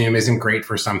while Zoom isn't great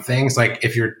for some things, like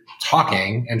if you're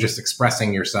talking and just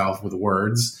expressing yourself with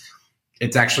words,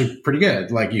 it's actually pretty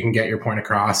good. Like you can get your point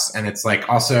across. And it's like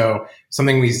also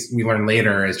something we learned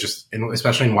later is just,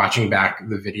 especially in watching back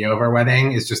the video of our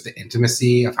wedding, is just the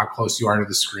intimacy of how close you are to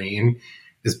the screen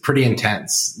is pretty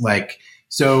intense. Like,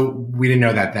 so we didn't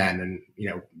know that then. And, you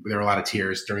know, there were a lot of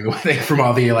tears during the wedding from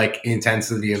all the like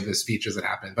intensity of the speeches that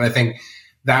happened. But I think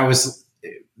that was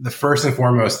the first and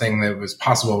foremost thing that was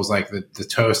possible was like the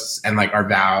toasts and like our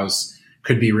vows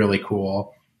could be really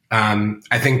cool.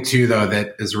 I think too, though,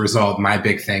 that as a result, my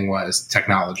big thing was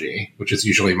technology, which is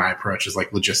usually my approach is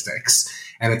like logistics.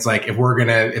 And it's like,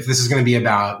 if this is going to be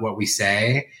about what we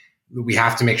say, we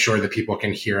have to make sure that people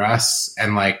can hear us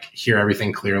and like hear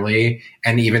everything clearly.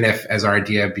 And even if, as our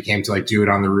idea became to like do it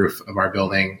on the roof of our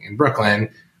building in Brooklyn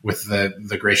with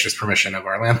the gracious permission of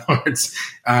our landlords,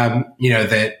 you know,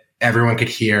 that everyone could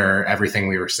hear everything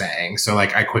we were saying. So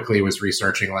like I quickly was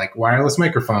researching like wireless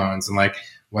microphones and like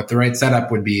what the right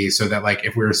setup would be so that like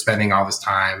if we were spending all this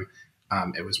time,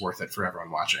 it was worth it for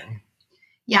everyone watching.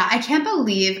 Yeah, I can't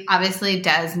believe, obviously,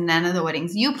 Des, none of the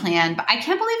weddings you planned, but I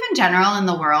can't believe in general in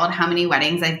the world how many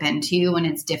weddings I've been to when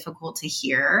it's difficult to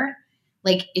hear.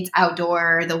 Like it's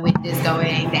outdoor, the wind is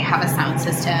going, they have a sound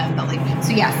system, but like,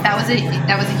 so yes, that was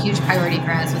a huge priority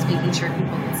for us, was making sure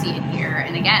people could see and hear.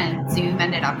 And again, Zoom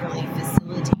ended up really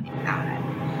facilitating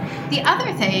that. The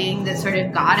other thing that sort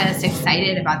of got us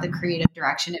excited about the creative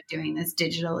direction of doing this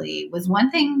digitally was one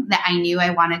thing that I knew I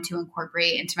wanted to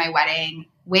incorporate into my wedding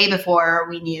way before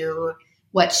we knew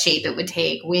what shape it would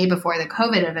take, way before the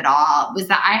COVID of it all, was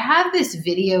that I have this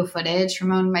video footage from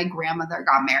when my grandmother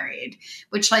got married,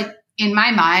 which like in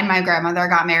my mind, my grandmother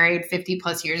got married 50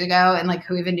 plus years ago, and like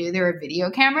who even knew there were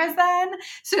video cameras then?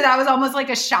 So that was almost like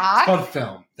a shock. It's called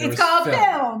film. It's called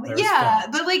film. Yeah.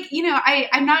 But like, you know,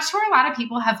 I'm not sure a lot of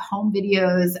people have home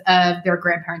videos of their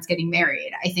grandparents getting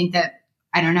married. I think that,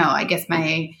 I don't know, I guess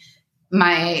my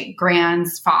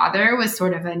grandfather was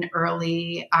sort of an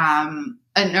early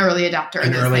adopter.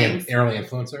 An early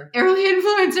influencer. Early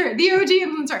influencer, the OG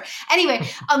influencer. Anyway,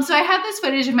 so I had this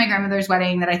footage of my grandmother's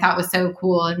wedding that I thought was so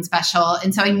cool and special.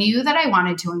 And so I knew that I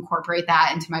wanted to incorporate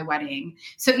that into my wedding.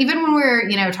 So even when we were,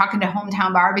 you know, talking to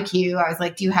Hometown Barbecue, I was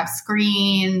like, do you have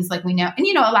screens? Like we know, and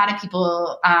you know, a lot of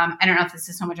people, I don't know if this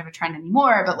is so much of a trend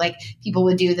anymore, but like people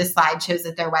would do the slideshows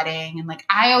at their wedding. And like,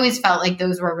 I always felt like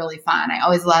those were really fun. I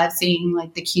always loved seeing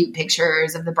like the cute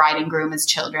pictures of the bride and groom as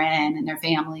children and their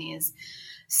families.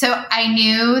 So I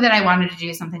knew that I wanted to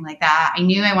do something like that. I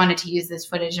knew I wanted to use this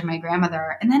footage of my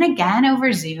grandmother. And then again,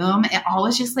 over Zoom, it all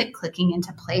was just like clicking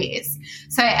into place.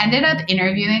 So I ended up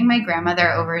interviewing my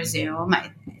grandmother over Zoom.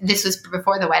 This was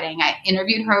before the wedding. I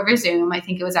interviewed her over Zoom. I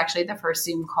think it was actually the first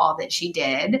Zoom call that she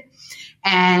did.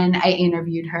 And I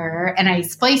interviewed her and I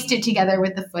spliced it together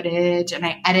with the footage and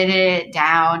I edited it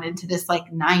down into this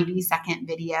like 90-second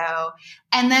video.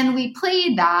 And then we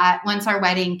played that once our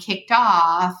wedding kicked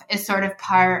off as sort of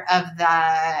part of the,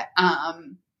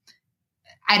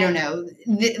 I don't know,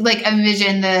 like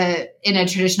envision in a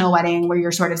traditional wedding where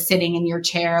you're sort of sitting in your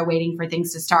chair waiting for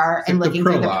things to start and looking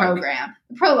through the program.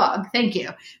 The prologue, thank you.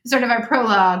 Sort of our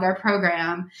prologue, our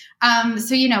program.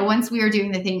 So, you know, once we were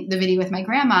doing the video with my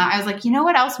grandma, I was like, you know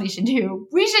what else we should do?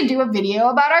 We should do a video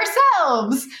about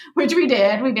ourselves, which we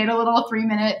did. We did a little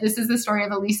 3-minute, this is the story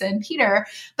of Elisa and Peter.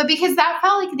 But because that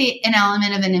felt like an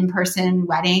element of an in-person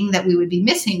wedding that we would be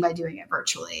missing by doing it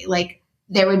virtually. Like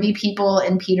there would be people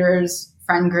in Peter's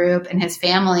friend group and his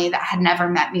family that had never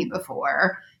met me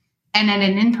before. And at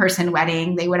an in-person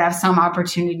wedding, they would have some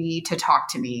opportunity to talk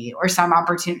to me or some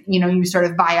opportunity, you know, you sort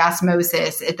of by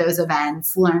osmosis at those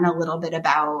events, learn a little bit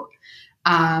about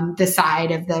the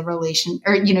side of the relation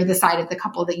or, you know, the side of the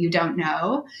couple that you don't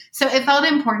know. So it felt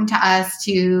important to us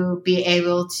to be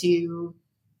able to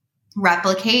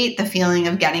replicate the feeling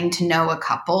of getting to know a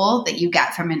couple that you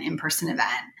get from an in-person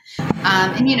event.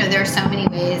 And, you know, there are so many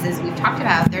ways, as we've talked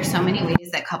about, there's so many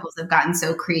ways that couples have gotten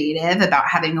so creative about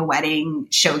having a wedding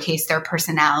showcase their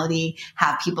personality,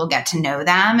 have people get to know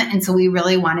them. And so we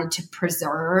really wanted to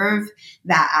preserve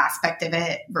that aspect of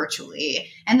it virtually.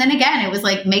 And then again, it was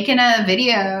like making a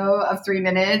video of 3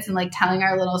 minutes and like telling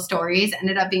our little stories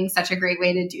ended up being such a great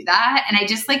way to do that. And I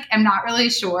just like, I'm not really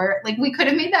sure, like we could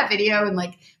have made that video and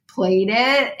like played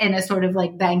it in a sort of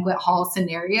like banquet hall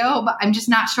scenario, but I'm just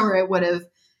not sure it would have,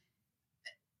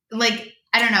 like,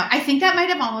 I don't know. I think that might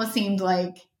have almost seemed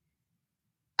like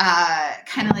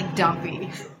kind of like dumpy.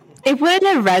 It wouldn't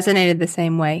have resonated the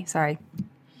same way. Sorry.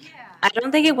 Yeah. I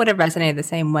don't think it would have resonated the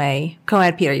same way. Go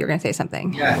ahead, Peter. You were going to say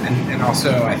something. Yeah, and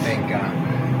also I think,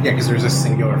 because there's a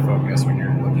singular focus when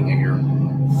you're looking at your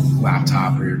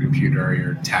laptop or your computer or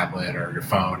your tablet or your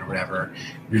phone or whatever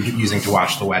you're using to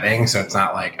watch the wedding. So it's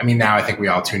not like, I mean, now I think we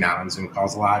all tune out on Zoom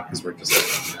calls a lot because we're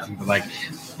just like them. But like,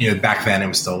 you know, back then it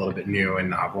was still a little bit new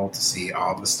and novel to see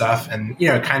all of the stuff. And, you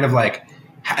know, kind of like,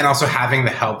 and also having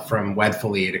the help from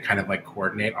Wedfully to kind of like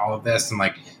coordinate all of this and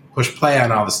like push play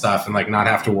on all the stuff and like not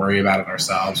have to worry about it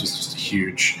ourselves was just a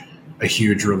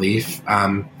huge relief.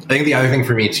 I think the other thing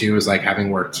for me too is like having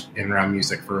worked in and around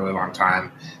music for a really long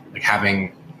time, like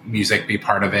having music be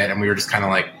part of it. And we were just kind of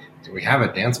like, do we have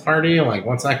a dance party? Like,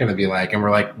 what's that going to be like? And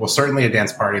we're like, well, certainly a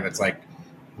dance party that's like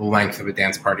the length of a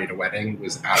dance party at a wedding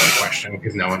was out of the question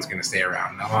because no one's going to stay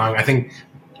around that long. I think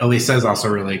Elisa is also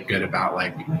really good about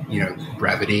like, you know,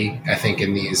 brevity. I think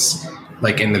in these,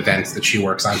 like in the events that she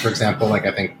works on, for example, like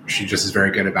I think she just is very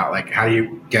good about like, how do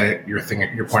you get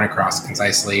your point across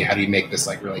concisely? How do you make this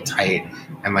like really tight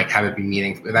and like have it be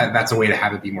meaningful? That's a way to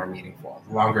have it be more meaningful.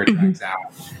 The longer it drags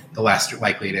out, the less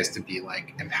likely it is to be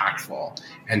like impactful.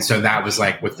 And so that was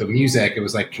like with the music, it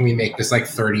was like, can we make this like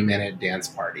 30-minute dance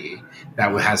party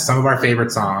that has some of our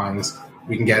favorite songs?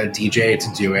 We can get a DJ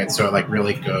to do it. So it like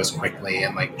really goes quickly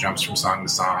and like jumps from song to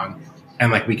song.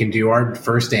 And like, we can do our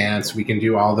first dance, we can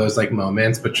do all those like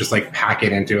moments, but just like pack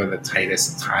it into the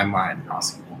tightest timeline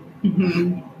possible.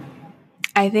 Mm-hmm.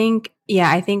 I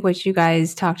think what you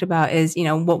guys talked about is, you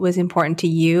know, what was important to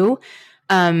you.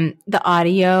 The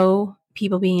audio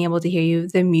people being able to hear you,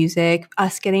 the music,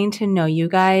 us getting to know you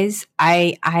guys.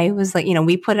 I was like,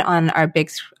 we put it on our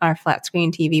flat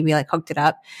screen TV. We like hooked it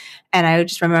up, and I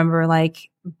just remember like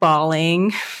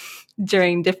bawling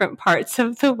during different parts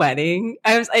of the wedding.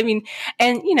 I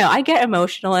get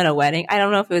emotional in a wedding. I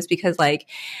don't know if it was because like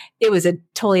it was a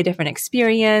totally different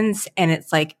experience and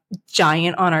it's like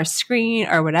giant on our screen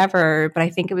or whatever, but I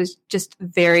think it was just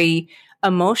very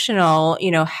emotional,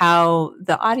 how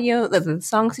the audio, the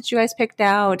songs that you guys picked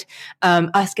out,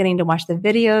 us getting to watch the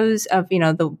videos of,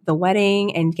 the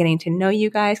wedding and getting to know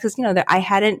you guys. Cause, I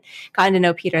hadn't gotten to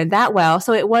know Peter that well.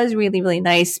 So it was really, really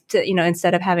nice to,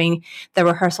 instead of having the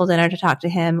rehearsal dinner to talk to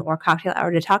him or cocktail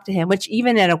hour to talk to him, which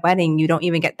even at a wedding, you don't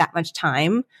even get that much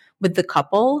time with the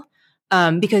couple.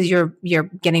 Because you're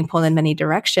getting pulled in many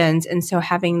directions. And so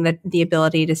having the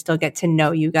ability to still get to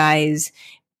know you guys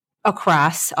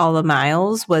across all the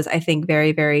miles was, I think,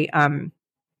 very, very,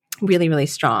 really, really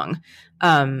strong.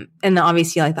 And then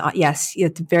obviously yes,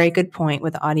 it's a very good point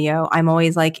with audio. I'm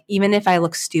always like, even if I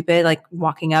look stupid, like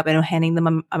walking up and handing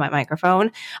them my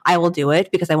microphone, I will do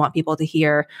it because I want people to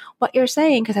hear what you're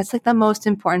saying. Cause that's like the most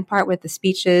important part with the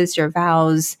speeches, your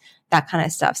vows, that kind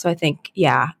of stuff. So I think,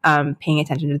 paying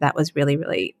attention to that was really,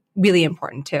 really, really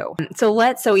important too. So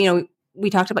we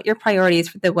talked about your priorities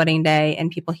for the wedding day and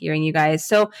people hearing you guys.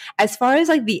 So as far as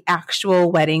like the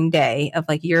actual wedding day of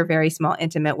like your very small,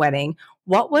 intimate wedding,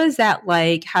 what was that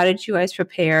like? How did you guys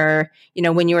prepare,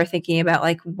 when you were thinking about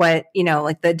like what,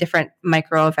 like the different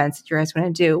micro events that you guys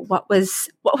want to do? What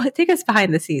would take us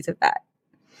behind the scenes of that?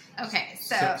 Okay.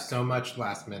 So much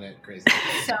last minute crazy.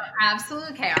 So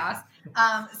absolute chaos.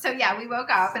 We woke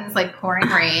up and it's like pouring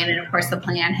rain. And of course the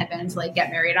plan had been to like get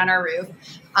married on our roof.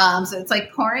 So it's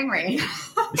like pouring rain.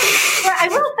 But I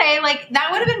will say like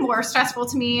that would have been more stressful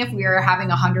to me if we were having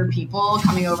 100 people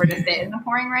coming over to sit in the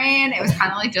pouring rain. It was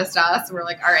kind of like just us. We're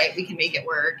like, all right, we can make it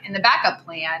work. And the backup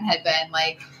plan had been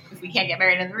like, if we can't get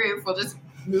married on the roof, we'll just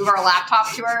move our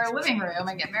laptop to our living room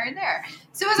and get married there.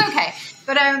 So it was okay.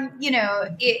 But,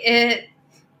 it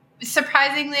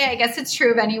surprisingly, I guess it's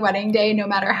true of any wedding day, no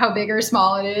matter how big or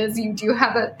small it is, you do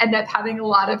end up having a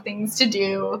lot of things to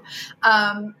do.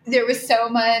 There was so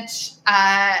much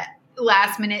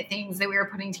last minute things that we were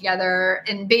putting together.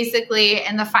 And basically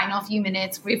in the final few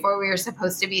minutes before we were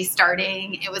supposed to be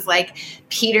starting, it was like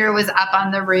Peter was up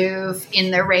on the roof in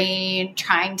the rain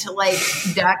trying to like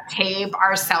duct tape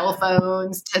our cell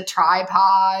phones to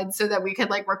tripods so that we could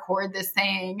like record this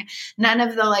thing. None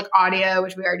of the like audio,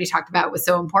 which we already talked about, was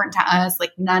so important to us.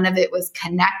 Like none of it was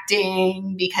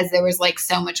connecting because there was like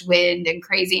so much wind and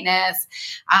craziness.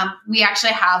 We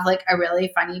actually have like a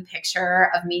really funny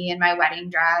picture of me in my wedding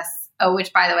dress. Oh,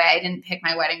 which by the way, I didn't pick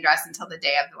my wedding dress until the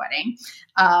day of the wedding.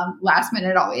 Last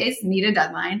minute always, need a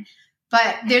deadline.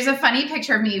 But there's a funny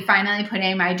picture of me finally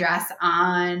putting my dress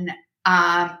on.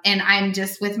 And I'm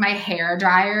just with my hair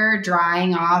dryer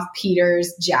drying off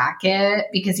Peter's jacket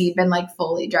because he'd been like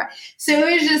fully dry. So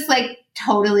it was just like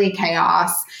totally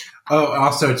chaos. Oh,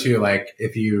 also too, like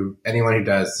anyone who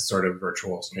does this sort of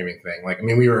virtual streaming thing, like, I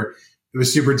mean, it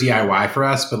was super DIY for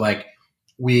us, but like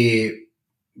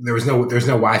there's no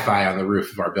Wi-Fi on the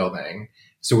roof of our building.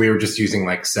 So we were just using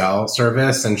like cell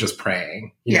service and just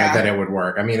praying, you know, that it would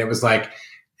work. I mean, it was like,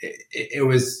 it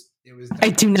was. I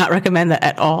do not recommend that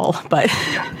at all, but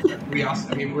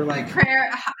we're like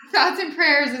thoughts and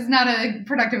prayers is not a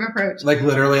productive approach. Like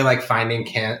literally like finding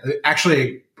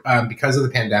because of the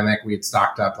pandemic, we had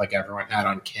stocked up like everyone had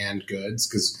on canned goods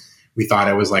because we thought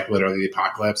it was like literally the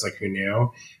apocalypse, like who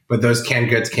knew? But those canned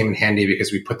goods came in handy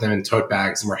because we put them in tote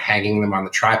bags and we're hanging them on the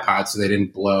tripod so they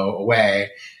didn't blow away.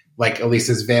 Like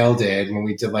Elisa's veil did when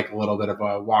we did like a little bit of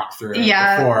a walkthrough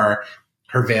before.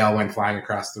 Her veil went flying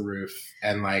across the roof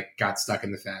and like got stuck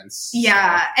in the fence.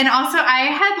 Yeah. So. And also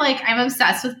I'm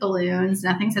obsessed with balloons.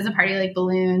 Nothing says a party like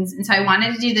balloons. And so I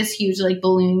wanted to do this huge like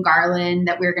balloon garland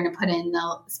that we were going to put in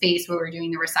the space where we're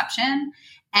doing the reception.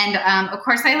 And of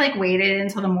course I like waited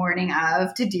until the morning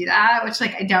of to do that, which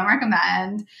like I don't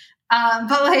recommend.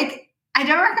 But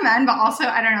also,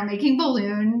 I don't know, making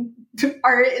balloon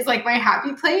art is like my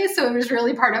happy place. So it was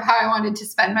really part of how I wanted to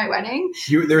spend my wedding.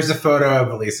 There's a photo of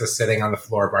Elisa sitting on the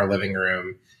floor of our living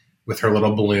room with her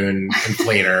little balloon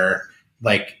inflator,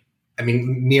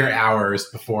 mere hours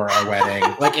before our wedding,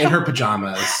 like in her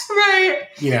pajamas. Right.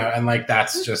 You know, and like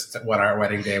that's just what our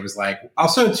wedding day was like.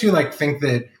 Also, too, like think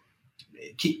that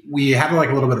we had like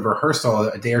a little bit of rehearsal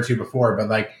a day or two before, but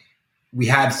like we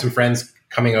had some friends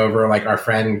coming over, like our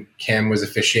friend Kim was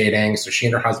officiating. So she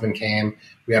and her husband came.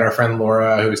 We had our friend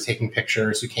Laura who was taking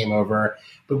pictures who came over,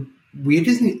 but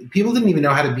people didn't even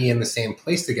know how to be in the same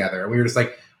place together. And we were just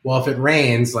like, well, if it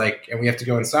rains, like, and we have to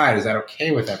go inside, is that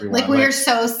okay with everyone? Like, we were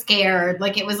so scared.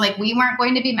 Like, it was like, we weren't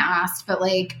going to be masked, but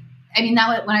like, I mean,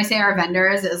 that when I say our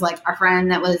vendors, it was like our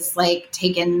friend that was like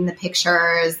taking the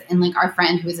pictures, and like our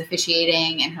friend who was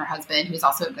officiating, and her husband, who's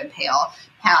also a good pal.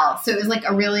 So it was like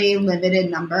a really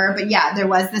limited number. But yeah, there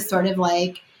was this sort of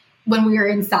like, when we were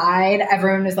inside,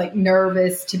 everyone was like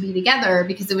nervous to be together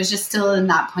because it was just still in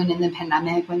that point in the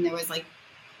pandemic when there was like,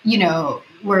 you know,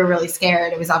 we're really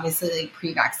scared. It was obviously like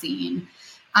pre-vaccine.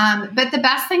 But the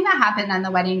best thing that happened on the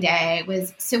wedding day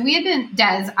was, so we had been,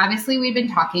 Des, obviously we'd been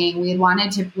talking. We had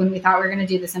wanted to, when we thought we were going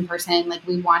to do this in person, like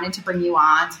we wanted to bring you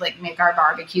on to like make our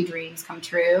barbecue dreams come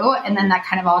true. And then that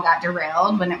kind of all got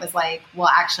derailed when it was like, well,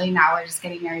 actually now we're just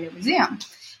getting married over Zoom.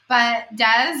 But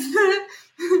Des,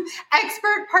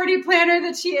 expert party planner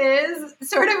that she is,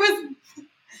 sort of was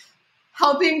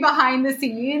helping behind the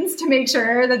scenes to make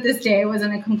sure that this day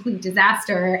wasn't a complete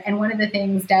disaster. And one of the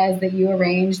things, Des, that you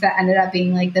arranged that ended up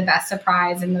being like the best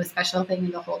surprise and most special thing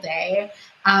in the whole day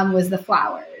was the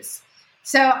flowers.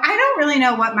 So I don't really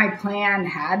know what my plan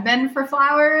had been for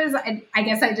flowers. I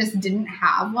guess I just didn't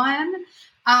have one.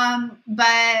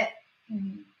 But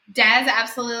Des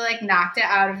absolutely like knocked it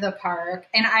out of the park.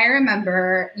 And I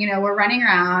remember, you know, we're running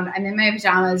around. I'm in my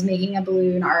pajamas making a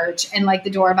balloon arch, and like the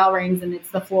doorbell rings, and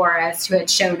it's the florist who had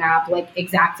shown up like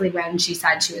exactly when she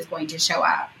said she was going to show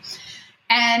up.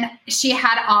 And she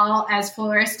had all, as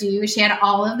florists do, she had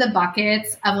all of the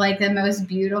buckets of like the most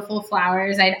beautiful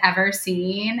flowers I'd ever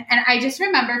seen. And I just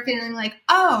remember feeling like,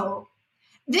 oh,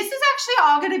 this is actually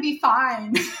all going to be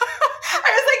fine. I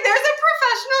was like, there's a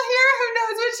professional here who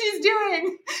knows what she's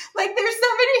doing. Like, there's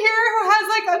somebody here who has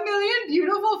like a million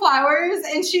beautiful flowers,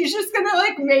 and she's just going to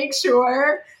like make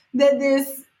sure that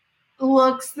this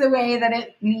looks the way that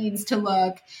it needs to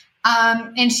look.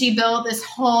 And she built this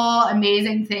whole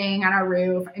amazing thing on our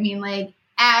roof. I mean, like,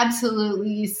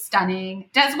 absolutely stunning.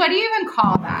 Des, what do you even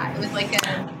call that? It was like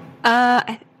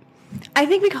a... I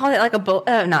think we called it like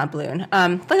not a balloon,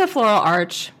 like a floral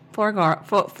arch,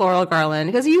 floral garland.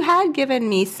 Because you had given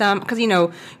me some, because, you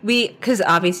know, because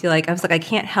obviously, like, I was like, I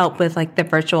can't help with like the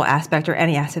virtual aspect or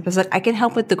any aspect. I was like, I can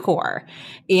help with decor.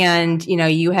 And, you know,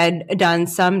 you had done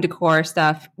some decor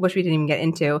stuff, which we didn't even get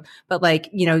into, but like,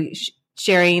 you know,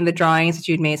 sharing the drawings that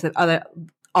you'd made so that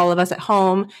all of us at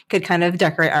home could kind of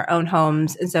decorate our own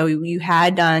homes. And so you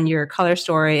had done your color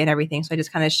story and everything. So I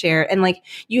just kind of shared, and like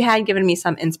you had given me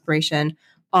some inspiration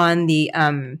on the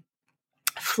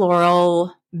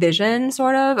floral vision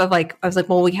sort of like, I was like,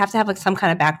 well, we have to have like some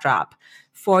kind of backdrop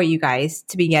for you guys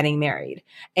to be getting married.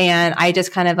 And I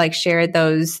just kind of like shared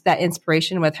that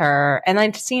inspiration with her, and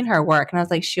I'd seen her work, and I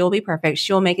was like, she'll be perfect.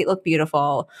 She'll make it look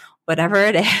beautiful, whatever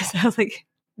it is. I was like,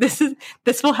 this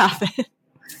will happen.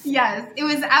 Yes, it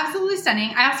was absolutely stunning.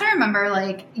 I also remember,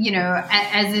 like, you know,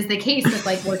 as is the case with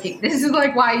like working, this is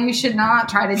like why you should not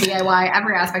try to DIY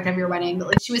every aspect of your wedding. But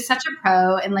like, she was such a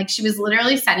pro, and like she was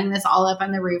literally setting this all up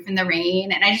on the roof in the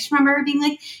rain. And I just remember her being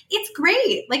like, "It's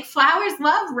great. Like, flowers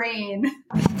love rain."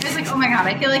 I was like, "Oh my God,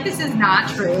 I feel like this is not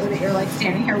true that you're like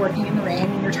standing here working in the rain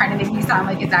and you're trying to make me sound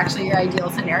like it's actually your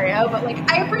ideal scenario." But like,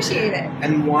 I appreciate it.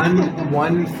 And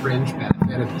one fringe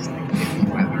benefit of this like iffy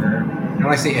weather. And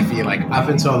when I say iffy, like up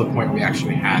until the point we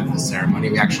actually had the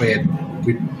ceremony,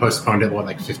 we postponed it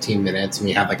like 15 minutes, and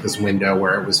we had like this window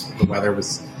where the weather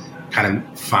was kind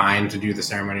of fine to do the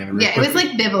ceremony on the roof. Yeah, it was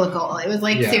like biblical. It was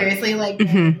like seriously like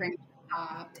the rain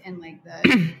stopped, and like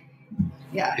the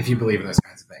if you believe in those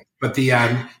kinds of things. But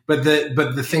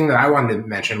the thing that I wanted to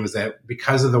mention was that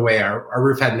because of the way our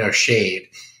roof had no shade,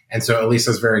 and so Elisa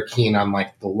was very keen on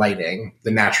like the lighting,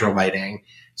 the natural lighting.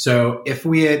 So if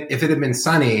it had been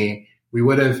sunny, we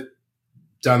would have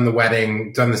done the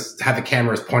wedding, had the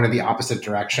cameras pointed the opposite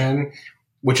direction,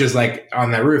 which is like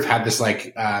on the roof had this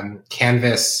like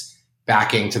canvas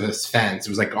backing to this fence. It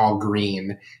was like all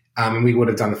green. And we would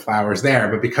have done the flowers there.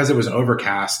 But because it was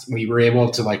overcast, we were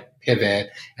able to like pivot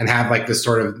and have like this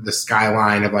sort of the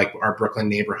skyline of like our Brooklyn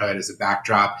neighborhood as a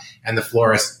backdrop. And the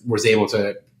florist was able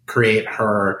to create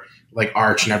her like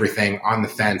arch and everything on the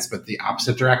fence, but the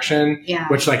opposite direction,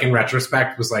 which like in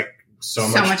retrospect was like, so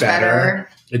much better.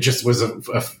 It just was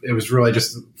it was really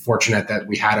just fortunate that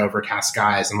we had overcast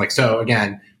skies. And like, so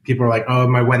again, people are like, oh,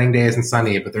 my wedding day isn't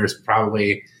sunny, but there's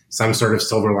probably some sort of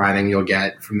silver lining you'll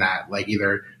get from that. Like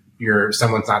either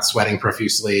someone's not sweating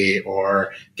profusely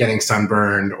or getting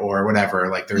sunburned or whatever.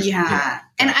 Like there's, and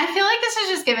I feel like this is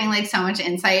just giving like so much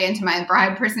insight into my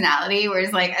bride personality, where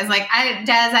it's like, I was like,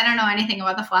 Des, I don't know anything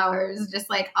about the flowers. Just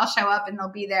like, I'll show up and they'll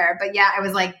be there. But yeah, I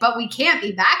was like, but we can't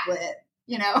be backlit.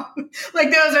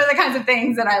 like those are the kinds of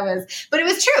things that but it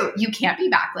was true. You can't be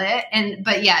backlit.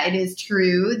 But yeah, it is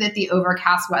true that the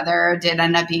overcast weather did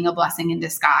end up being a blessing in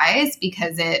disguise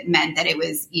because it meant that it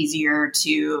was easier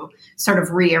to sort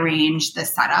of rearrange the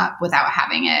setup without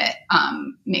having it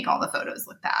make all the photos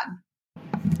look bad.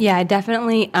 Yeah,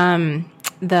 definitely.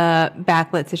 The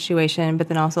backlit situation, but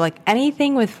then also like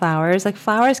anything with flowers, like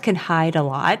flowers can hide a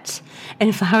lot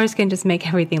and flowers can just make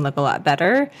everything look a lot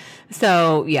better.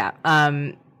 So yeah,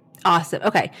 awesome.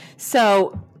 Okay.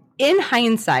 So in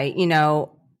hindsight,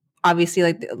 obviously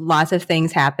like lots of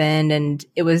things happened and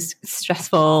it was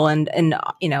stressful and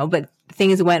but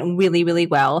things went really, really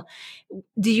well.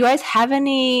 Do you guys have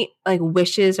any like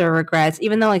wishes or regrets,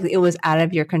 even though like it was out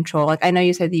of your control? Like I know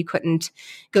you said that you couldn't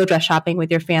go dress shopping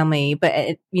with your family,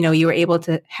 but you were able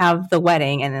to have the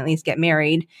wedding and at least get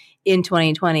married in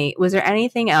 2020. Was there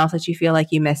anything else that you feel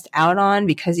like you missed out on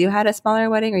because you had a smaller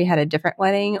wedding or you had a different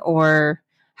wedding, or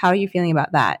how are you feeling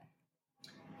about that?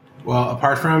 Well,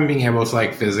 apart from being able to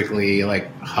like physically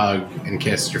like hug and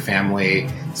kiss your family,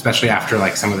 especially after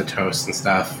like some of the toasts and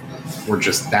stuff,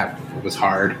 that was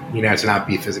hard, to not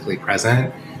be physically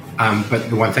present. But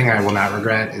the one thing I will not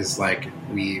regret is like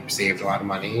we saved a lot of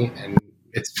money, and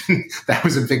that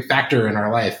was a big factor in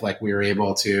our life. Like we were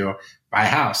able to buy a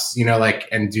house,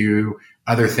 and do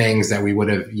other things that we would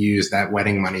have used that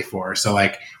wedding money for. So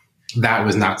like that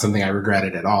was not something I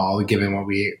regretted at all, given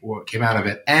what came out of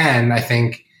it. And I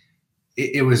think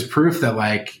it was proof that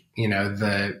like,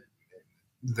 the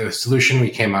solution we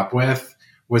came up with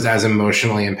was as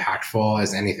emotionally impactful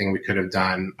as anything we could have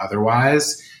done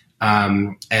otherwise.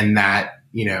 And that,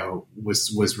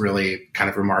 was really kind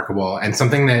of remarkable. And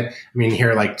something that,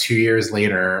 here like 2 years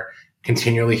later,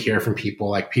 continually hear from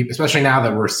people, especially now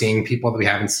that we're seeing people that we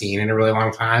haven't seen in a really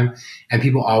long time. And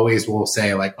people always will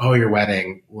say like, oh, your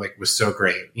wedding like was so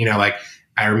great. Like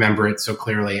I remember it so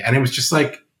clearly. And it was just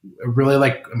like a really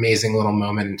like amazing little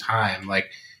moment in time.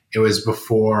 Like it was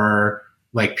before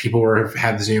like people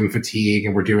had Zoom fatigue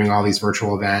and were doing all these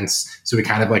virtual events. So we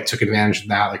kind of like took advantage of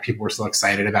that. Like people were still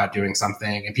excited about doing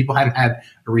something and people hadn't had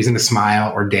a reason to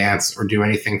smile or dance or do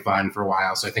anything fun for a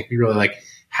while. So I think we really like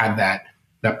had that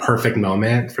perfect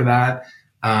moment for that.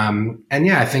 And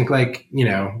yeah, I think like,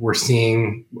 we're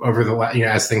seeing over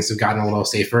as things have gotten a little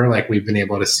safer, like we've been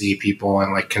able to see people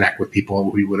and like connect with people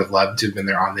we would have loved to have been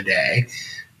there on the day.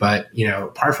 But,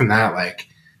 apart from that, like,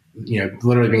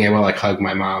 literally being able to like hug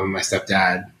my mom and my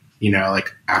stepdad,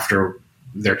 like after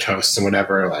their toasts and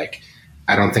whatever, like,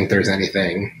 I don't think there's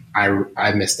anything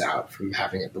I missed out from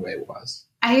having it the way it was.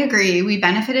 I agree. We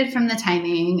benefited from the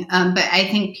timing. But I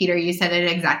think, Peter, you said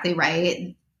it exactly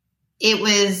right.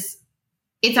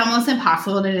 It's almost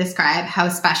impossible to describe how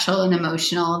special and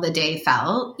emotional the day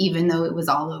felt, even though it was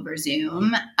all over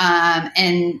Zoom.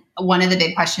 And one of the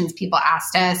big questions people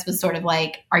asked us was sort of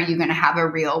like, are you going to have a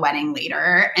real wedding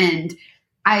later? And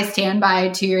I stand by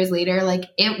 2 years later, like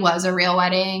it was a real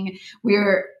wedding.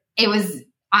 It was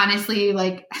honestly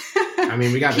like,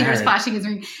 we got Peter's married. flashing his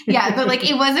ring. Yeah, but like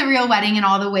it was a real wedding in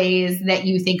all the ways that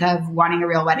you think of wanting a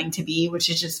real wedding to be, which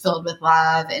is just filled with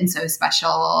love and so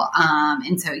special.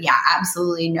 And so, yeah,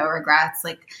 absolutely no regrets.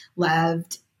 Like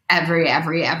loved every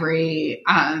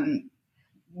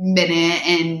minute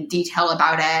and detail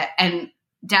about it. And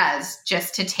Des,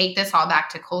 just to take this all back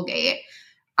to Colgate,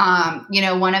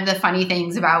 one of the funny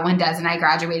things about when Des and I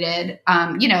graduated,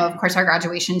 of course, our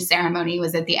graduation ceremony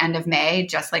was at the end of May,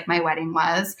 just like my wedding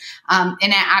was. And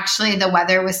the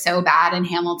weather was so bad in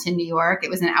Hamilton, New York. It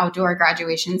was an outdoor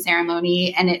graduation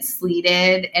ceremony and it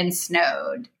sleeted and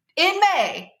snowed in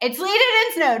May. It sleeted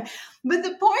and snowed. But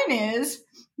the point is,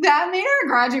 that made our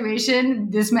graduation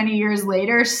this many years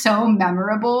later so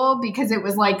memorable because it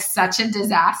was like such a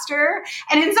disaster.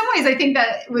 And in some ways, I think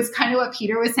that was kind of what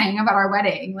Peter was saying about our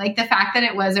wedding. Like the fact that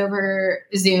it was over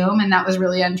Zoom and that was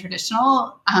really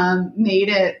untraditional made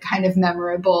it kind of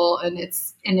memorable in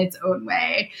its own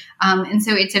way. And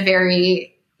so it's a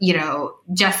very,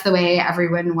 just the way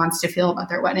everyone wants to feel about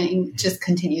their wedding just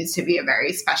continues to be a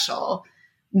very special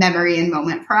memory and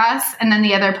moment for us. And then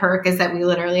the other perk is that we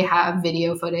literally have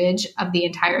video footage of the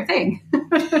entire thing.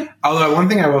 Although one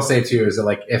thing I will say too is that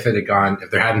like if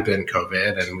there hadn't been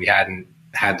COVID and we hadn't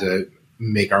had to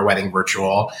make our wedding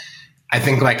virtual, I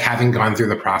think like having gone through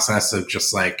the process of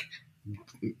just like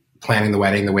planning the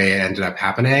wedding the way it ended up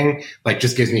happening, like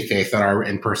just gives me faith that our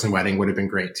in-person wedding would have been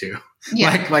great too.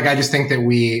 Yeah. Like I just think that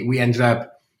we ended up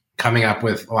coming up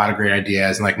with a lot of great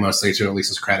ideas, and like mostly to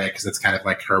Elisa's credit, because it's kind of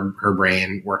like her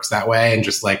brain works that way, and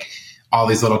just like all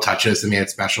these little touches that made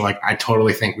it special. Like I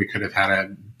totally think we could have had a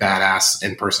badass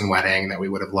in-person wedding that we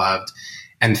would have loved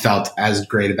and felt as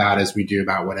great about as we do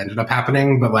about what ended up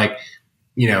happening. But like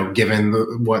given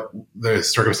what the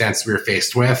circumstances we were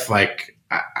faced with, like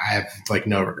I have like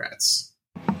no regrets.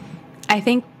 I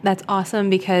think that's awesome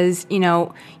because,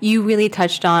 you really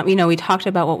touched on, we talked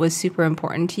about what was super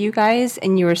important to you guys,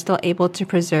 and you were still able to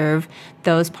preserve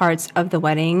those parts of the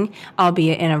wedding,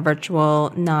 albeit in a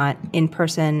virtual, not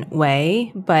in-person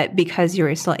way. But because you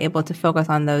were still able to focus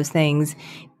on those things,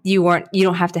 you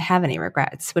don't have to have any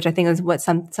regrets, which I think is what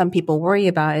some people worry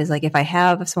about, is like, if I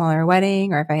have a smaller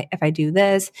wedding, or if I do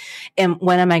this, and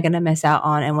when am I going to miss out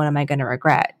on, and what am I going to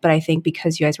regret? But I think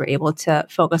because you guys were able to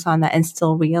focus on that and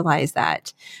still realize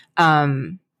that,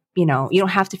 you don't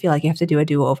have to feel like you have to do a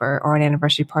do-over or an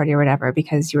anniversary party or whatever,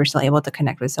 because you were still able to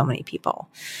connect with so many people.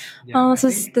 Yeah, Go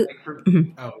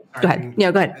ahead. Yeah,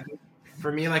 go ahead.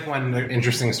 For me, like one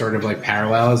interesting sort of like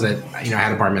parallel is that, I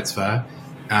had a bar mitzvah.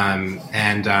 And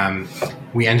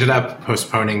we ended up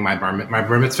postponing my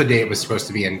bar mitzvah date was supposed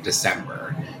to be in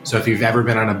December. So if you've ever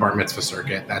been on a bar mitzvah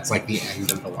circuit, that's like the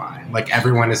end of the line. Like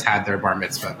everyone has had their bar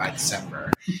mitzvah by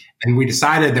December. And we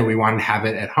decided that we wanted to have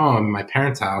it at home, my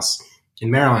parents' house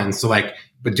in Maryland. So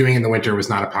but doing it in the winter was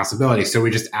not a possibility. So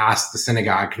we just asked the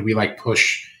synagogue, could we like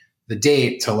push the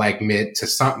date to like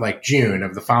June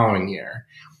of the following year?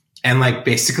 And like,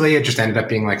 basically it just ended up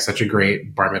being like such a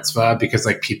great bar mitzvah because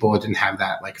like people didn't have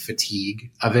that like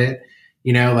fatigue of it,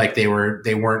 like they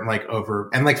weren't like over.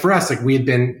 And like for us, like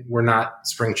we're not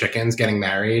spring chickens getting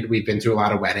married. We've been to a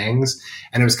lot of weddings,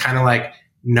 and it was kind of like,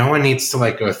 no one needs to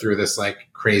like go through this like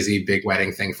crazy big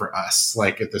wedding thing for us.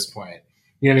 Like at this point,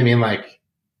 you know what I mean? Like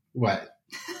what?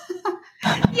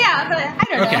 Yeah, but I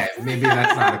don't know. Okay. Maybe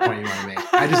that's not a point you want to make.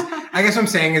 I guess what I'm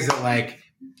saying is that like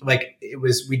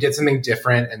we did something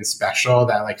different and special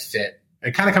that like fit,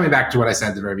 kind of coming back to what I said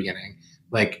at the very beginning.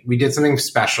 Like we did something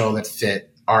special that fit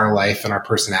our life and our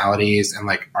personalities and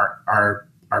like our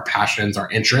passions, our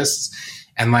interests.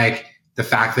 And like the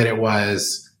fact that it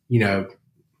was,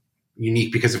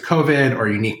 unique because of COVID, or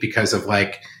unique because of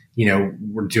like,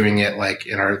 we're doing it like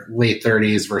in our late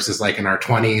 30s versus like in our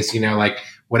 20s, like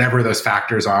whatever those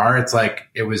factors are, it's like,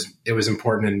 it was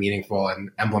important and meaningful and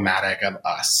emblematic of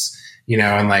us.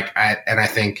 And like, I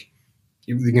think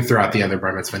you can throw out the other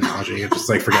bar mitzvah analogy. Just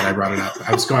like forget I brought it up.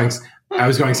 I was going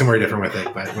somewhere different with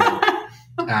it, but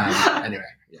anyway,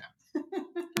 yeah.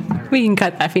 We can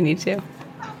cut that if we need to.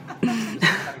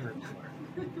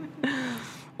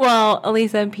 Well,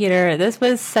 Elisa and Peter, this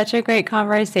was such a great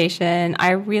conversation. I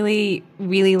really,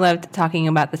 really loved talking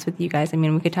about this with you guys. I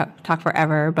mean, we could talk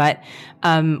forever, but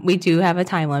we do have a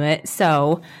time limit.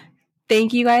 So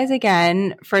thank you guys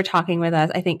again for talking with us.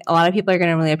 I think a lot of people are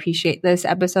going to really appreciate this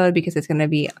episode because it's going to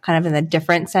be kind of in a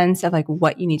different sense of like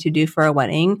what you need to do for a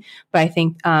wedding. But I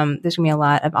think there's going to be a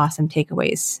lot of awesome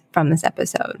takeaways from this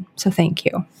episode. So thank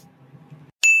you.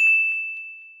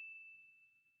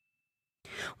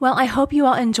 Well, I hope you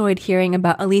all enjoyed hearing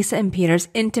about Elisa and Peter's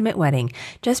intimate wedding.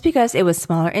 Just because it was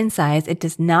smaller in size, it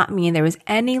does not mean there was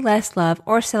any less love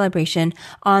or celebration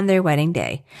on their wedding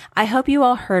day. I hope you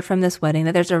all heard from this wedding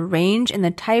that there's a range in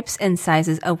the types and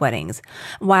sizes of weddings.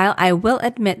 While I will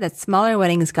admit that smaller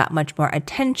weddings got much more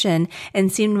attention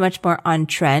and seemed much more on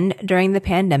trend during the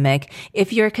pandemic,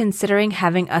 if you're considering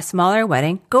having a smaller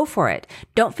wedding, go for it.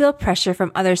 Don't feel pressure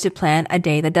from others to plan a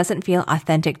day that doesn't feel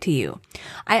authentic to you.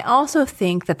 I also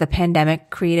think that the pandemic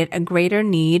created a greater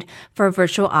need for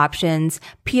virtual options.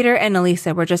 Peter and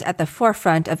Elisa were just at the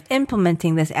forefront of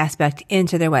implementing this aspect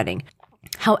into their wedding.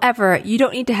 However, you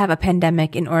don't need to have a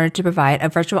pandemic in order to provide a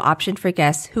virtual option for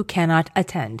guests who cannot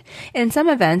attend. In some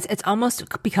events, it's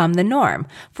almost become the norm.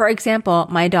 For example,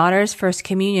 my daughter's first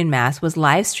communion mass was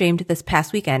live streamed this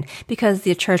past weekend because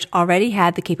the church already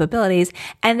had the capabilities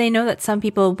and they know that some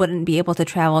people wouldn't be able to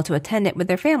travel to attend it with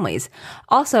their families.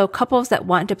 Also, couples that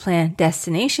want to plan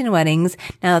destination weddings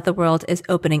now that the world is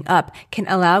opening up can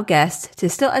allow guests to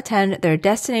still attend their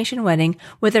destination wedding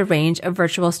with a range of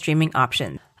virtual streaming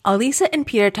options. Elisa and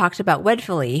Peter talked about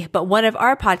Wedfully, but one of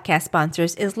our podcast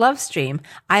sponsors is Lovestream.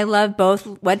 I love both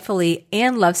Wedfully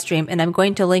and Lovestream, and I'm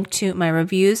going to link to my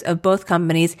reviews of both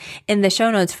companies in the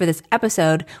show notes for this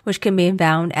episode, which can be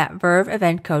found at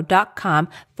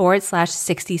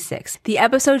verveeventco.com/66. The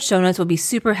episode show notes will be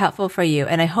super helpful for you,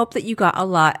 and I hope that you got a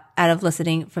lot out of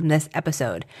listening from this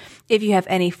episode. If you have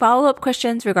any follow-up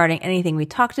questions regarding anything we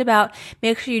talked about,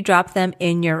 make sure you drop them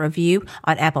in your review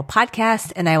on Apple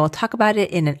Podcasts, and I will talk about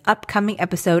it in an upcoming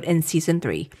episode in season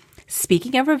 3.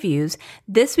 Speaking of reviews,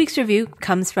 this week's review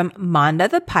comes from Manda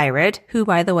the Pirate, who,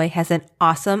 by the way, has an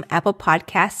awesome Apple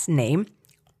Podcasts name.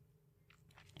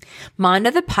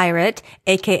 Manda the Pirate,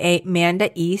 aka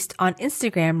Manda East on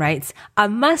Instagram, writes, "A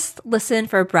must listen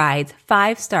for brides,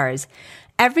 5 stars.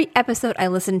 Every episode I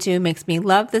listen to makes me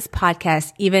love this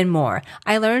podcast even more.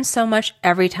 I learn so much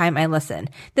every time I listen.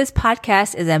 This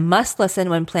podcast is a must listen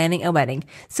when planning a wedding.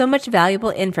 So much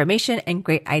valuable information and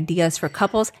great ideas for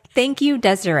couples. Thank you,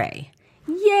 Desiree.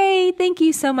 Yay! Thank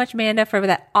you so much, Amanda, for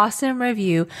that awesome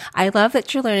review. I love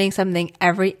that you're learning something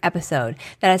every episode.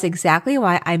 That is exactly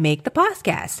why I make the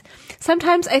podcast.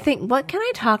 Sometimes I think, what can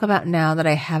I talk about now that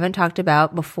I haven't talked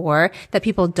about before that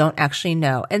people don't actually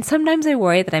know? And sometimes I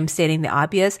worry that I'm stating the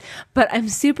obvious, but I'm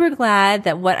super glad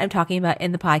that what I'm talking about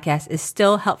in the podcast is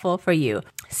still helpful for you.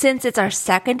 Since it's our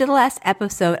second to the last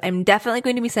episode, I'm definitely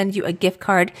going to be sending you a gift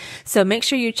card. So make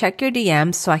sure you check your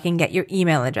DMs so I can get your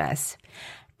email address.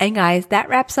 And guys, that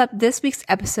wraps up this week's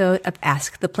episode of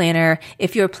Ask the Planner.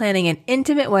 If you're planning an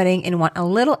intimate wedding and want a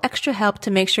little extra help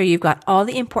to make sure you've got all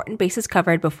the important bases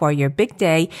covered before your big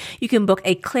day, you can book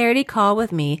a clarity call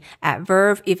with me at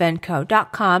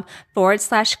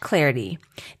verveeventco.com/clarity.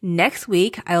 Next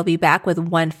week, I will be back with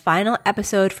one final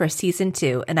episode for season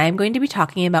 2, and I'm going to be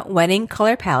talking about wedding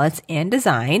color palettes and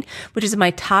design, which is my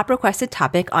top requested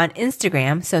topic on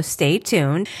Instagram, so stay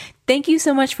tuned. Thank you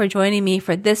so much for joining me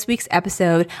for this week's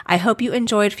episode. I hope you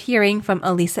enjoyed hearing from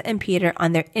Elisa and Peter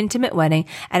on their intimate wedding,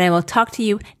 and I will talk to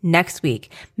you next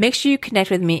week. Make sure you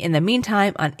connect with me in the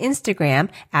meantime on Instagram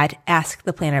at Ask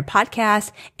the Planner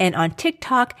Podcast and on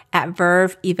TikTok at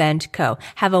Verve Event Co.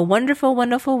 Have a wonderful,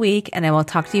 wonderful week, and I will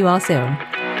talk to you all soon.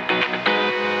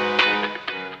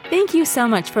 Thank you so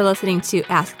much for listening to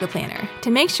Ask the Planner.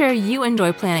 To make sure you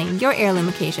enjoy planning your heirloom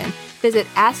occasion, visit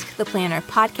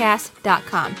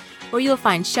AskThePlannerPodcast.com, where you'll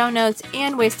find show notes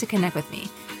and ways to connect with me.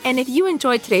 And if you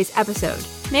enjoyed today's episode,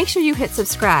 make sure you hit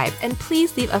subscribe and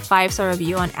please leave a 5-star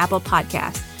review on Apple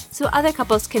Podcasts so other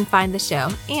couples can find the show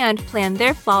and plan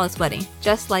their flawless wedding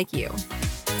just like you.